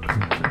page.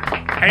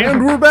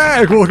 And we're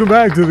back. Welcome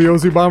back to the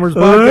OC Bombers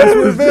podcast.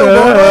 We're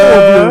available on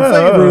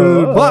all of your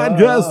favorite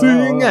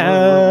podcasting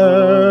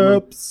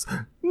apps.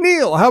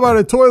 Neil, how about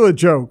a toilet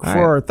joke for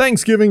our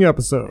Thanksgiving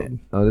episode?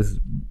 Oh, this is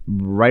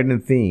right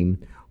in theme.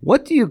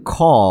 What do you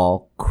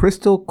call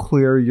crystal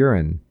clear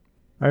urine?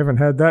 I haven't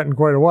had that in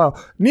quite a while.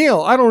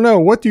 Neil, I don't know.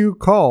 What do you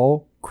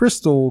call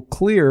crystal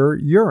clear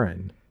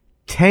urine?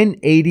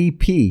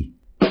 1080p.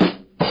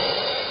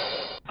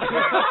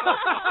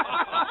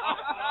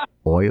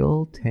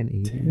 Oil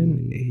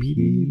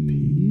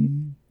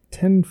 1080p.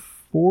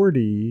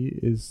 1040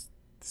 is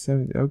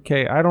 70.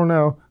 Okay, I don't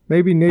know.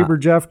 Maybe neighbor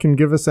Jeff can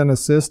give us an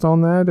assist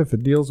on that if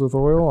it deals with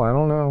oil. I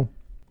don't know.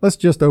 Let's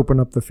just open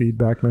up the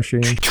feedback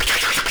machine.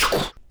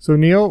 So,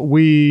 Neil,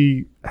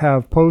 we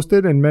have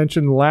posted and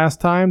mentioned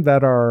last time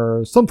that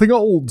our Something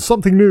Old,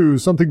 Something New,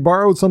 Something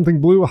Borrowed,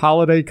 Something Blue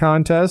holiday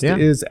contest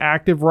is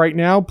active right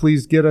now.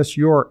 Please get us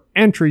your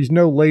entries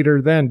no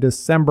later than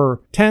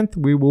December 10th.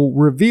 We will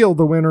reveal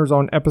the winners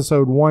on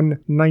episode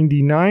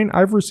 199.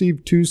 I've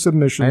received 2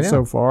 submissions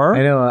so far.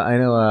 I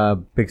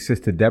know. Big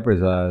Sister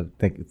Deborah's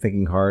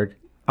thinking hard.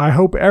 I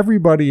hope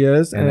everybody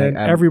is, and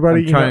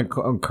everybody... I'm trying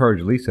to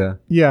encourage Lisa.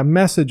 Yeah,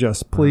 message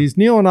us, please.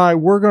 Neil and I,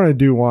 we're going to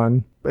do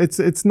one.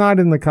 It's not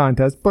in the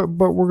contest, but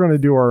we're going to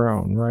do our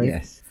own, right?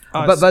 Yes.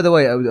 But by the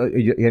way,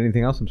 you had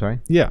anything else? I'm sorry.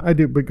 Yeah, I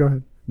do, but go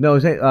ahead. No,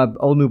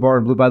 Old New Bar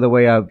and Blue. By the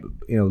way,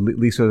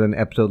 Lisa was on an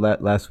episode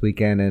last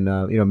weekend, and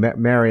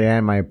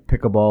Marianne, my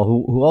pickleball,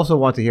 who also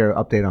wants to hear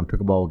an update on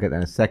pickleball. We'll get that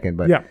in a second.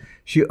 But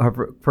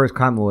her first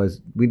comment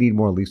was, "We need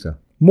more Lisa."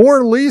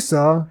 More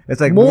Lisa.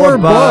 It's like more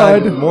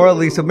Bud. More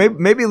Lisa.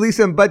 Maybe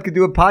Lisa and Bud could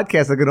do a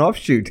podcast like an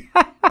offshoot.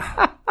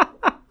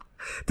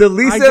 The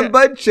Lisa and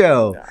Bud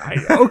Show.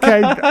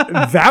 Okay,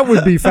 that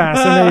would be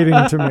fascinating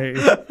to me.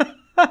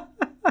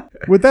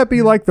 Would that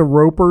be like the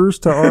Ropers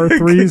to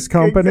R3's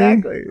company?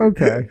 Exactly.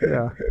 Okay,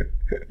 yeah.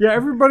 Yeah,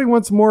 everybody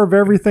wants more of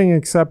everything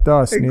except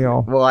us,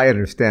 Neil. Well, I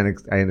understand.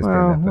 I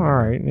understand that. All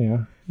right, yeah.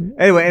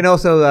 Anyway, and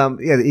also,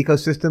 the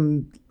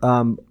ecosystem.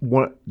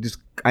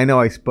 I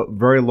know I spoke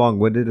very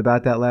long-winded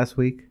about that last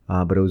week,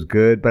 but it was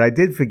good. But I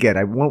did forget.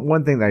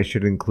 One thing that I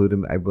should include.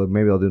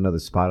 Maybe I'll do another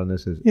spot on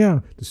this. Is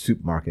the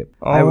soup market.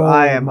 Oh,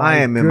 I am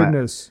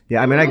goodness.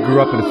 I mean, I grew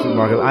up in a soup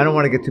market. I don't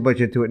want to get too much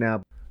into it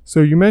now.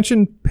 So you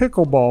mentioned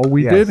pickleball.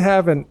 We did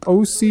have an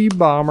OC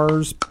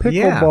Bombers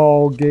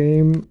pickleball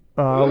game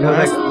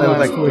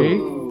last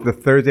week. The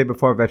Thursday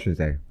before Veterans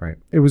Day, right?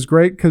 It was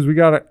great because we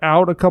got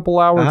out a couple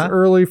hours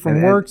early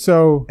from work.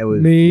 So it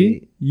was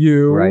me,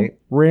 you,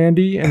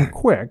 Randy, and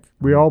Quick.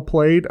 We all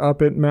played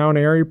up at Mount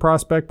Airy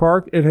Prospect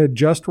Park. It had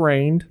just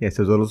rained. Yes,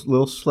 it was a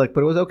little slick,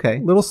 but it was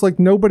okay. Little slick,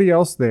 nobody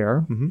else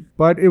there. Mm-hmm.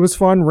 But it was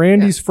fun.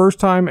 Randy's first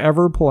time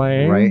ever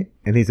playing. Right,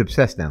 and he's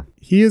obsessed now.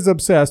 He is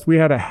obsessed. We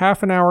had a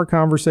half-an-hour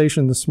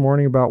conversation this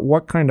morning about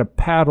what kind of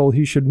paddle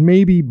he should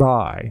maybe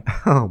buy.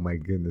 Oh, my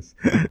goodness.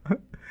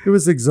 It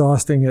was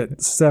exhausting at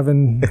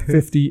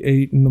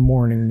 7:58 in the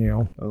morning,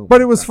 Neil. But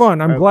it was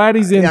fun. I'm glad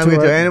he's into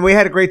it. And we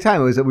had a great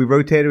time. We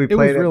rotated. We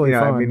played. It was really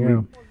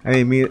fun.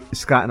 Me,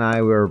 Scott, and I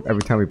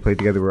every time we played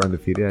together, we were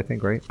undefeated. I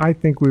think, right? I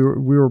think we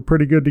were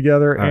pretty good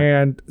together. Right.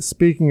 And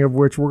speaking of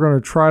which, we're going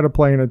to try to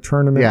play in a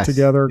tournament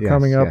together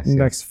coming up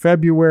next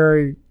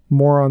February.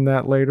 More on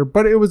that later.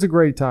 But it was a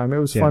great time. It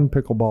was fun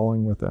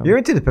pickleballing with them. You're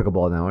into the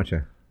pickleball now, aren't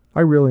you?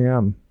 I really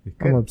am.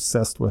 I'm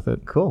obsessed with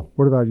it. Cool.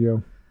 What about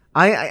you?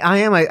 I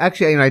am.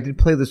 I did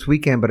play this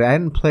weekend, but I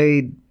haven't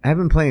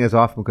been playing as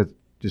often because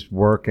just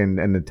work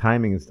and the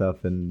timing and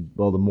stuff. And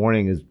the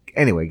morning is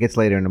anyway. It gets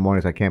later in the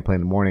morning, so I can't play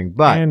in the morning.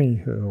 But I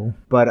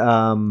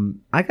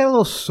got a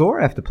little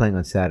sore after playing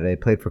on Saturday. I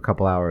played for a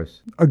couple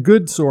hours. A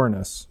good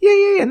soreness.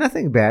 Yeah.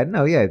 Nothing bad.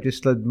 No,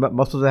 just the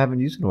muscles I haven't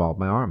used in a while.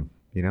 My arm.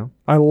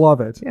 I love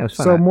it. Yeah, it was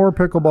fun. So more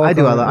pickleball. I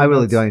do. I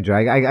really do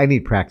enjoy. I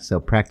need practice. So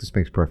practice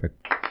makes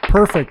perfect.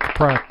 Perfect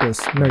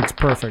practice makes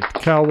perfect.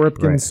 Cal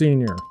Ripken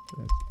Sr.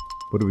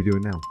 What are we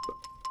doing now?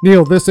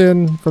 Neil, this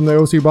in from the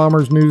OC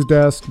Bombers News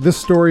Desk. This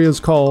story is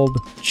called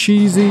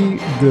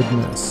Cheesy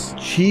Goodness.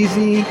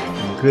 Cheesy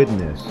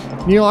Goodness.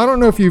 Neil, I don't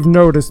know if you've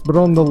noticed, but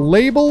on the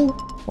label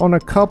on a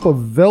cup of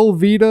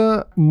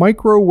Velveeta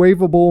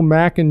microwavable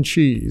mac and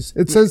cheese.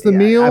 It says the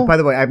meal... by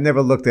the way, I've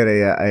never looked at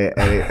a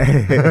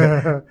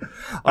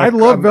I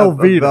love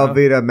Velveeta.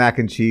 Velveeta mac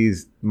and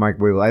cheese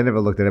microwave. I never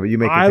looked at it, but you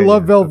make it. I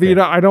love Velveeta.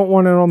 Okay. I don't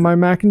want it on my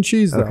mac and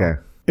cheese, though. Okay.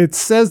 It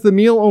says the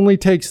meal only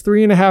takes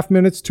 3.5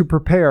 minutes to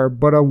prepare,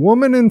 but a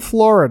woman in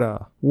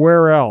Florida,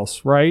 where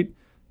else, right?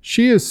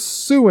 She is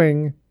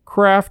suing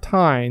Kraft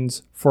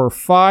Heinz for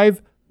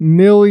 $5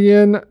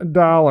 million.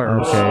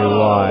 Okay,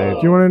 why? Do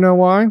you want to know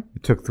why?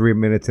 It took 3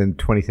 minutes and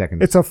 20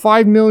 seconds. It's a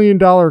 $5 million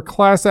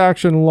class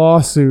action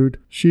lawsuit.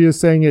 She is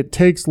saying it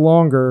takes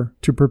longer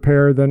to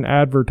prepare than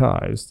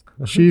advertised.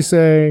 She's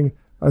saying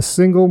a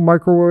single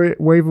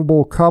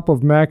microwavable cup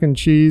of mac and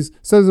cheese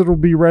says it'll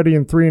be ready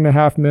in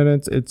 3.5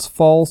 minutes. It's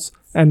false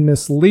and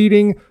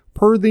misleading.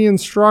 Per the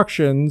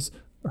instructions,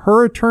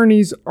 her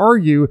attorneys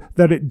argue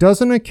that it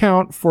doesn't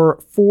account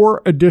for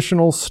 4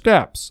 additional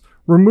steps: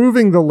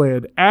 removing the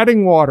lid,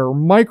 adding water,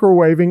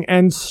 microwaving,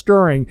 and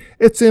stirring.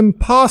 It's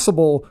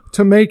impossible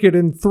to make it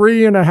in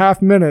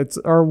 3.5 minutes,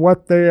 are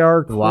what they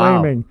are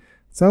claiming. Wow.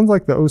 Sounds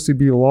like the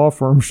OCB law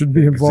firm should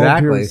be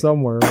involved here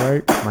somewhere,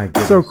 right? My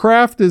goodness. So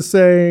Kraft is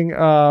saying,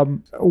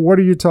 what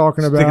are you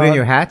talking about? Stick it in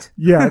your hat?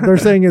 Yeah, they're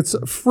saying it's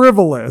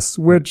frivolous,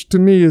 which to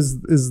me is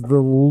the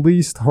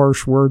least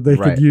harsh word they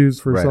could use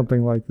for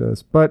something like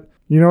this. But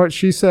you know what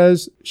she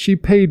says? She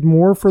paid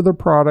more for the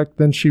product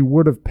than she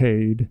would have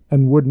paid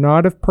and would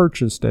not have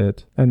purchased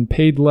it and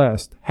paid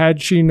less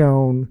had she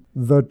known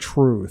the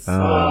truth.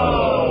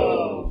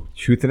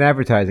 Truth in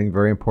advertising,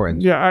 very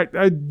important. Yeah,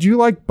 I do you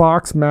like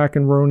boxed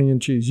macaroni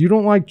and cheese? You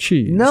don't like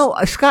cheese? No,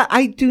 Scott,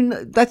 I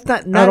do. That's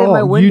not in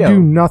my window. You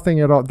do nothing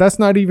at all. That's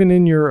not even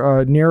in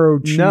your narrow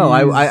cheese. No,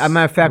 I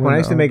matter of fact, when I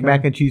used to make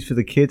mac and cheese for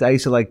the kids, I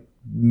used to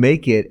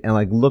make it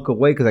and look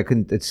away because I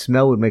couldn't. The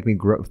smell would make me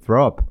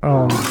throw up.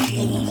 Oh,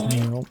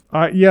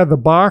 yeah, the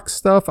box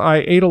stuff.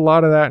 I ate a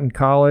lot of that in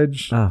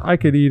college. I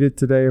could eat it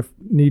today if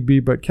need be,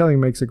 but Kelly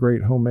makes a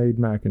great homemade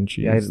mac and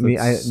cheese.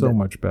 Yeah, so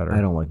much better.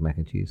 I don't like mac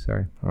and cheese.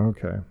 Sorry.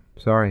 Okay.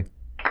 Sorry.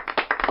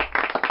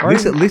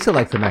 Lisa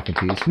likes the mac and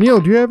cheese.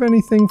 Neil, do you have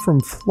anything from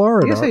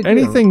Florida? Yes, I do.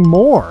 Anything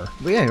more?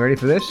 Well, yeah, you ready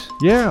for this?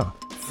 Yeah.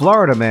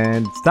 Florida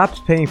man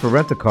stops paying for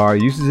rent-a-car,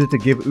 uses it to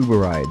give Uber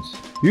rides.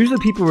 Usually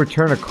people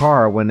return a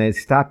car when they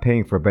stop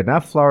paying for it, but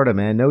not Florida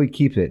man. No, he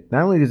keeps it.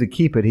 Not only does he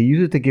keep it, he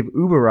uses it to give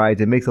Uber rides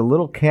and makes a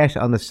little cash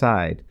on the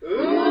side.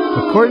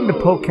 According to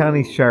Polk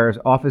County Sheriff's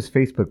Office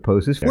Facebook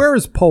post, where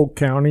is Polk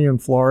County in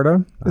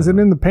Florida? Is it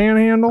in the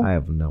Panhandle? I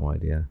have no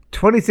idea.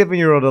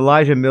 27-year-old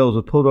Elijah Mills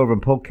was pulled over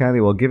in Polk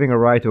County while giving a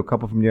ride to a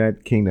couple from the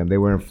United Kingdom. They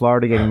were in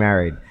Florida getting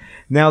married.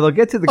 Now they'll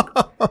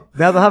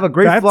they'll have a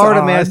great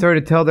Florida man story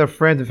to tell their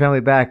friends and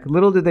family back.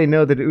 Little did they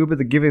know that Uber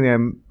giving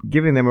them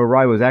a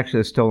ride was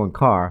actually a stolen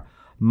car.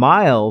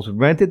 Miles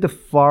rented the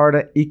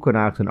Florida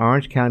Equinox in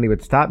Orange County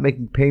but stopped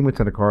making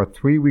payments on the car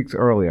 3 weeks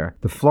earlier.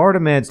 The Florida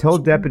man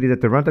told deputies that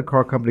the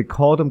rental-car company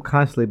called him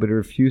constantly but he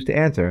refused to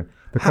answer.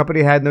 The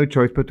company had no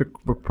choice but to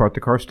report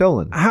the car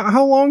stolen.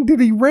 How long did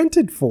he rent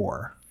it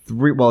for?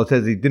 Well, it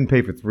says he didn't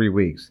pay for 3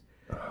 weeks.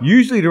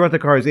 Usually the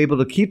rental-car is able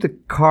to keep the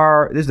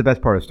car, this is the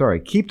best part of the story,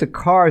 keep the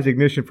car's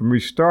ignition from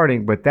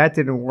restarting, but that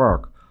didn't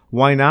work.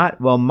 Why not?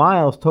 Well,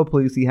 Miles told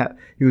police he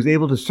was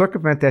able to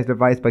circumvent that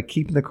device by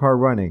keeping the car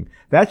running.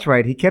 That's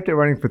right, he kept it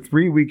running for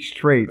 3 weeks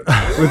straight.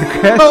 With the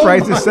gas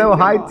prices so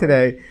high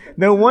today,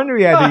 no wonder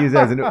he had to use it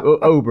as an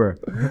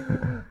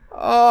Uber.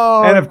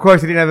 Oh. And of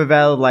course, he didn't have a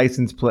valid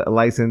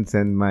license,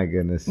 and my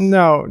goodness.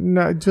 No,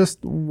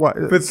 just what?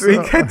 But he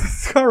kept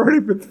this car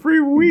running for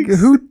 3 weeks.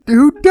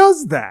 Who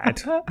does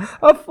that?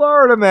 A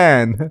Florida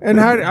man.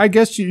 And I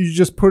guess you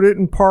just put it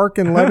in park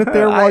and let it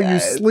there while you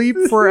sleep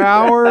for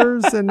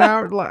hours, and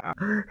now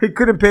he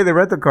couldn't pay the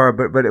rental car,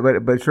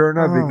 but sure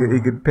enough, he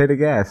could pay the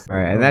gas. All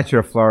right, and that's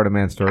your Florida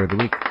man story of the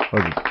week.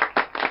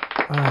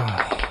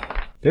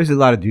 There's a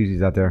lot of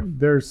doozies out there.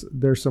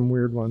 There's some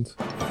weird ones.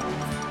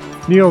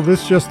 Neil,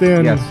 this just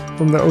in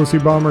from the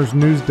OC Bombers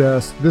News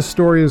Desk. This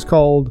story is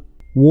called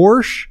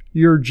Wash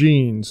Your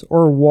Jeans,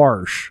 or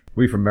Wash.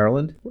 We from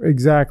Maryland?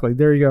 Exactly.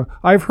 There you go.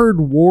 I've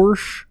heard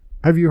Wash.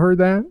 Have you heard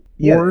that?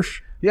 Yeah.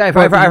 Wash? Yeah, I've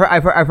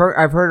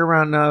heard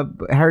around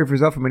Harry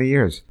Frizzell for many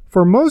years.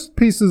 For most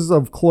pieces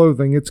of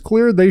clothing, it's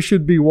clear they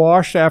should be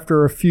washed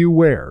after a few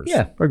wears.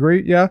 Yeah.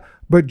 Agree? Yeah.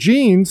 But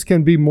jeans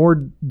can be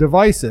more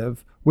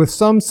divisive, with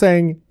some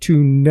saying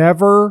to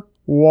never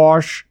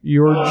wash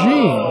your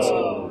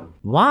jeans.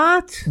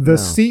 What? The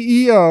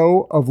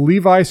CEO of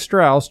Levi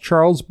Strauss,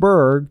 Charles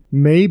Berg,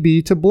 may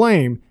be to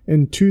blame.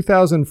 In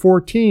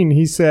 2014,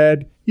 he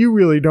said, "You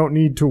really don't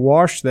need to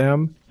wash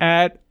them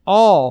at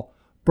all."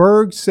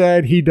 Berg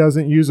said he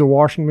doesn't use a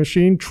washing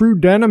machine. True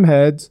denim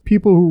heads,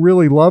 people who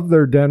really love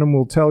their denim,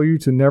 will tell you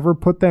to never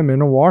put them in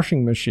a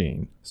washing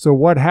machine. So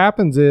what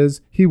happens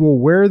is he will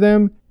wear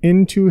them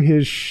into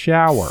his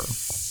shower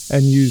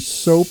and use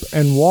soap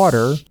and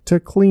water to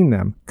clean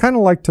them. Kind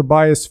of like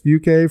Tobias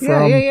Fuke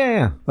from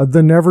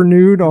The Never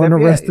Nude on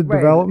Arrested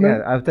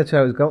Development. Yeah, that's how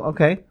I was going.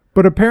 Okay.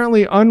 But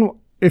apparently,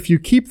 if you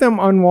keep them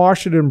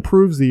unwashed, it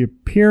improves the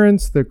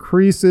appearance, the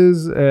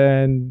creases,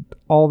 and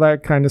all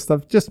that kind of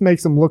stuff. Just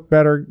makes them look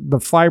better. The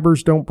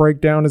fibers don't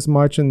break down as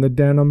much in the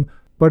denim.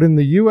 But in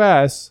the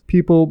U.S.,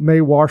 people may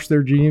wash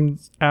their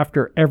jeans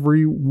after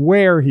every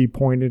wear, he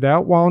pointed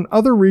out, while in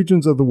other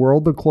regions of the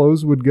world, the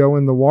clothes would go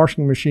in the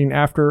washing machine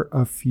after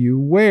a few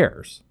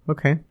wears.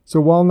 Okay. So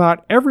while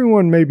not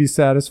everyone may be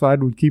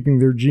satisfied with keeping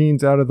their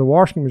jeans out of the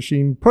washing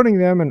machine, putting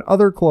them in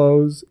other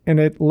clothes in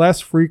it less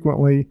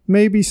frequently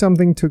may be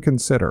something to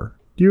consider.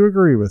 Do you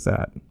agree with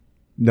that?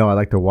 No, I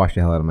like to wash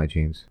the hell out of my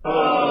jeans.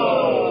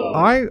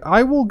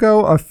 I will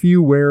go a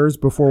few wears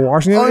before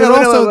washing them.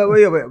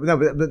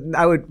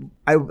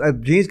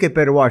 Jeans get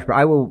better washed, but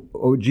I will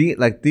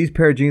like these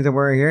pair of jeans I'm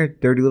wearing here,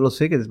 Dirty Little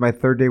Secret. This is my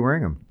third day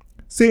wearing them.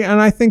 See,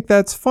 and I think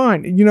that's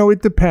fine. You know,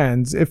 it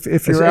depends. If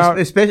you're out,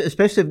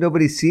 especially if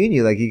nobody's seeing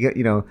you, like you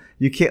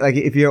can't, like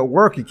if you're at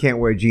work, you can't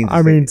wear jeans.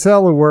 I mean,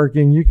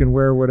 teleworking, you can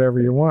wear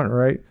whatever you want,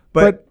 right?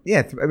 But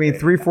yeah,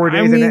 3-4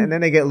 days, and then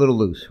they get a little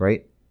loose,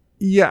 right?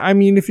 Yeah, I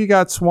mean, if you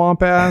got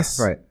swamp ass,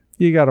 right.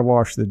 You got to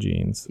wash the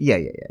jeans. Yeah.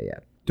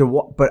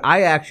 But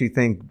I actually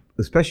think,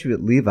 especially with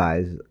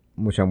Levi's,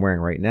 which I'm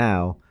wearing right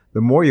now,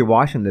 the more you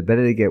wash them, the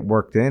better they get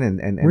worked in.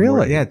 And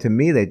really? To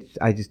me,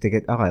 I just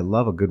think I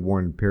love a good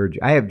worn pair of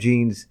jeans. I have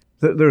jeans,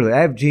 literally, I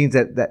have jeans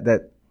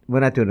that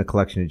we're not doing a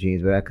collection of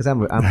jeans, but because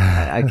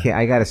I can't,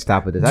 I got to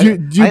stop with this.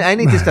 I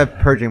need to stop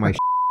purging my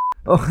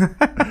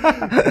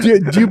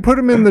do you put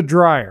them in the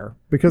dryer?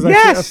 Because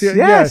yes. They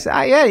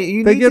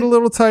get a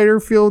little tighter,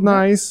 feel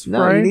nice.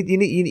 No, right? you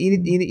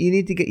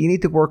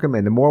need to work them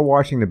in. The more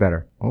washing, the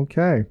better.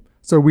 Okay,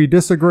 so we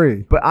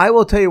disagree. But I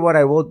will tell you what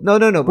I will. No.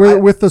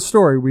 With the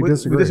story, we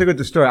disagree. We disagree with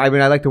the story. I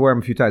mean, I like to wear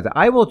them a few times.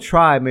 I will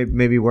try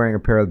maybe wearing a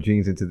pair of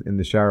jeans in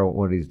the shower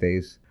one of these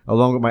days,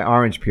 along with my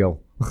orange peel.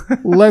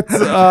 Let's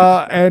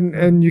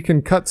and you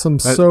can cut some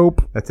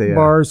soap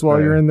bars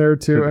while you're in there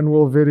too, and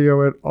we'll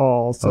video it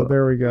all. So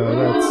there we go.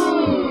 That's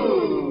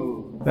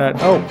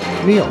that. Oh,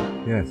 Neil.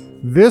 Yes.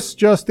 This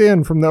just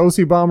in from the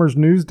OC Bombers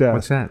News Desk.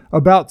 What's that?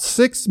 About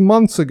 6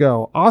 months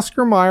ago,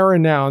 Oscar Mayer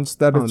announced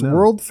that its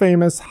world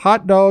famous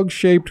hot dog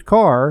shaped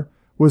car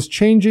was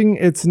changing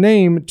its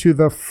name to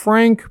the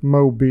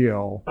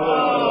Frankmobile.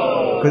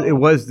 Because it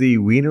was the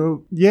Wiener.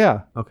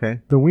 Yeah. Okay.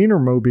 The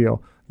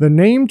Wienermobile. The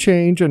name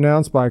change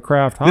announced by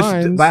Kraft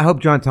Heinz. I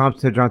hope John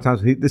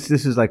Thompson. This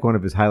is like one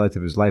of his highlights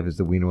of his life is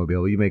the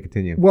Wienermobile. You may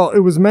continue. Well, it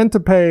was meant to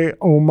pay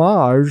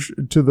homage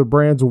to the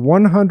brand's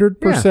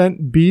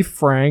 100% beef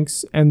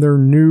franks and their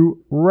new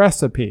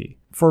recipe.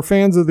 For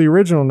fans of the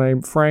original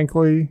name,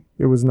 frankly,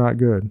 it was not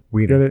good.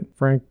 Wiener. Get it?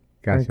 Frankly.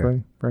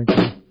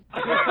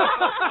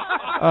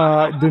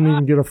 Didn't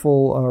even get a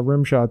full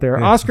rim shot there.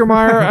 Yeah. Oscar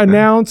Mayer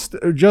announced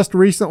just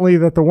recently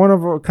that the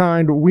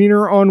one-of-a-kind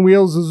Wiener on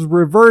Wheels is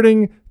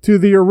reverting to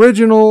the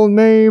original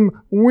name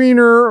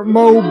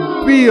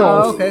Wienermobile.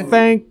 Oh, okay.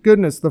 Thank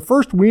goodness. The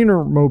first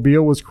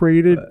Wienermobile was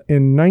created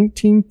in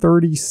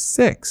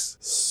 1936.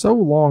 So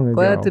long ago.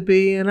 Glad to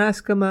be an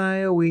Oscar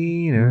Mayer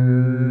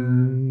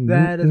Wiener.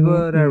 That is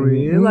what I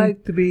really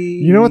like to be.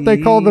 You know what they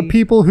call the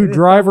people who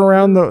drive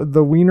around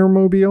the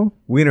Wienermobile?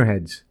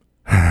 Wienerheads.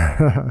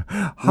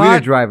 Wiener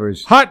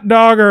drivers. Hot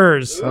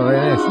doggers. Oh,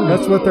 yes.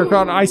 That's what they're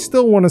called. I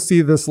still want to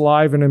see this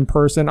live and in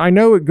person. I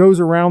know it goes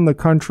around the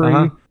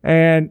country,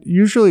 and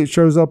usually it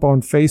shows up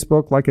on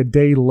Facebook like a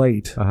day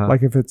late,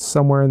 like if it's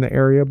somewhere in the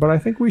area, but I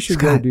think we should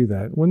go do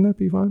that. Wouldn't that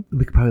be fun?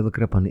 We could probably look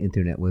it up on the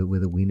internet where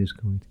the Wiener's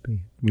going to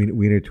be.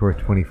 Wiener Tour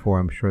 24,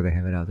 I'm sure they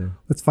have it out there.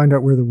 Let's find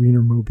out where the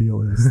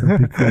Wienermobile is.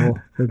 That'd be cool.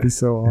 That'd be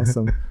so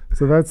awesome.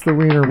 So that's the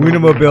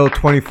Wienermobile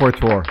 24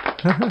 Tour.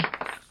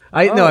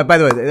 No. By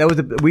the way, that was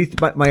the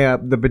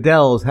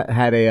Bedells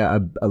had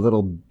a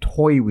little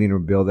toy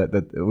Wienermobile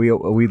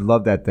that we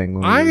loved that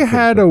thing. I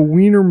had a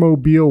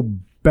Wienermobile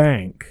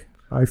bank.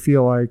 I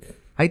feel like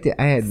I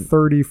had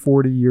 30,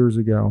 40 years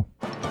ago.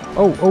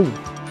 Oh,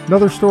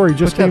 another story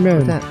just came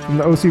in from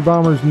the OC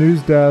Bombers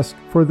News Desk.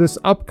 For this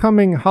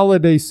upcoming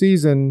holiday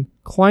season,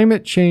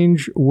 climate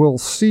change will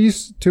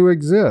cease to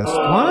exist.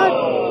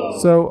 What?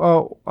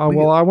 So, I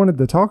wanted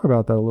to talk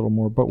about that a little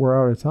more, but we're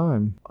out of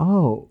time.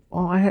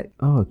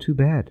 Too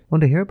bad.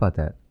 Wanted to hear about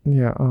that.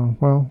 Yeah.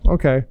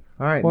 Okay.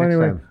 All right. Well, next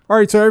anyway. time. All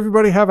right. So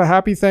everybody have a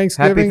happy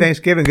Thanksgiving. Happy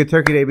Thanksgiving. Good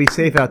Turkey Day. Be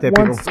safe out there,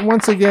 people.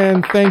 Once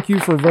again, thank you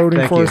for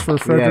voting for us for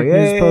Frederick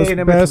News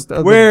Post Best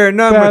of We're the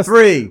number best.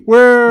 3.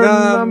 We're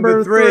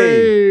number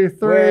 3.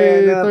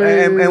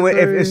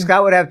 If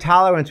Scott would have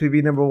tolerance, we'd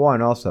be number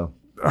 1 also.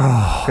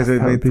 Because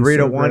 3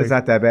 to 1 is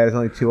not that bad. It's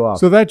only 2 off.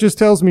 So that just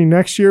tells me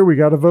next year we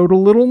got to vote a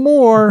little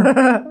more.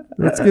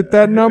 Let's get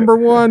that number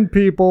 1,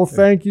 people.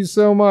 Thank you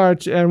so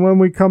much. And when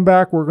we come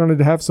back, we're going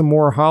to have some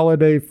more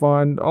holiday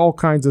fun, all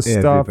kinds of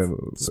stuff,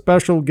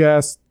 special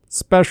guests,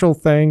 special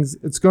things.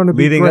 It's going to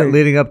be great.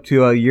 Leading up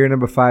to year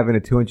number 5 and a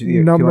 200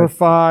 year. Number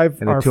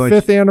 5, our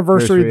 5th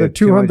anniversary, the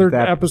 200th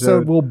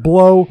episode will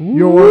blow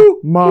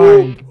your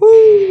mind.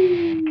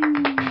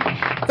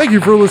 Thank you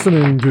for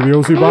listening to the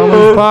OC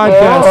Bombers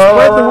podcast.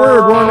 Spread the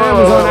word. We're on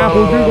Amazon,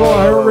 Apple, Google,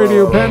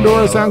 iHeartRadio,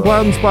 Pandora,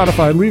 SoundCloud, and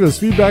Spotify. Leave us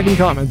feedback and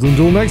comments.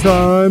 Until next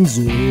time,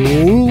 so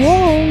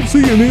long.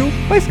 See you,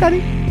 Neil. Bye, Scotty.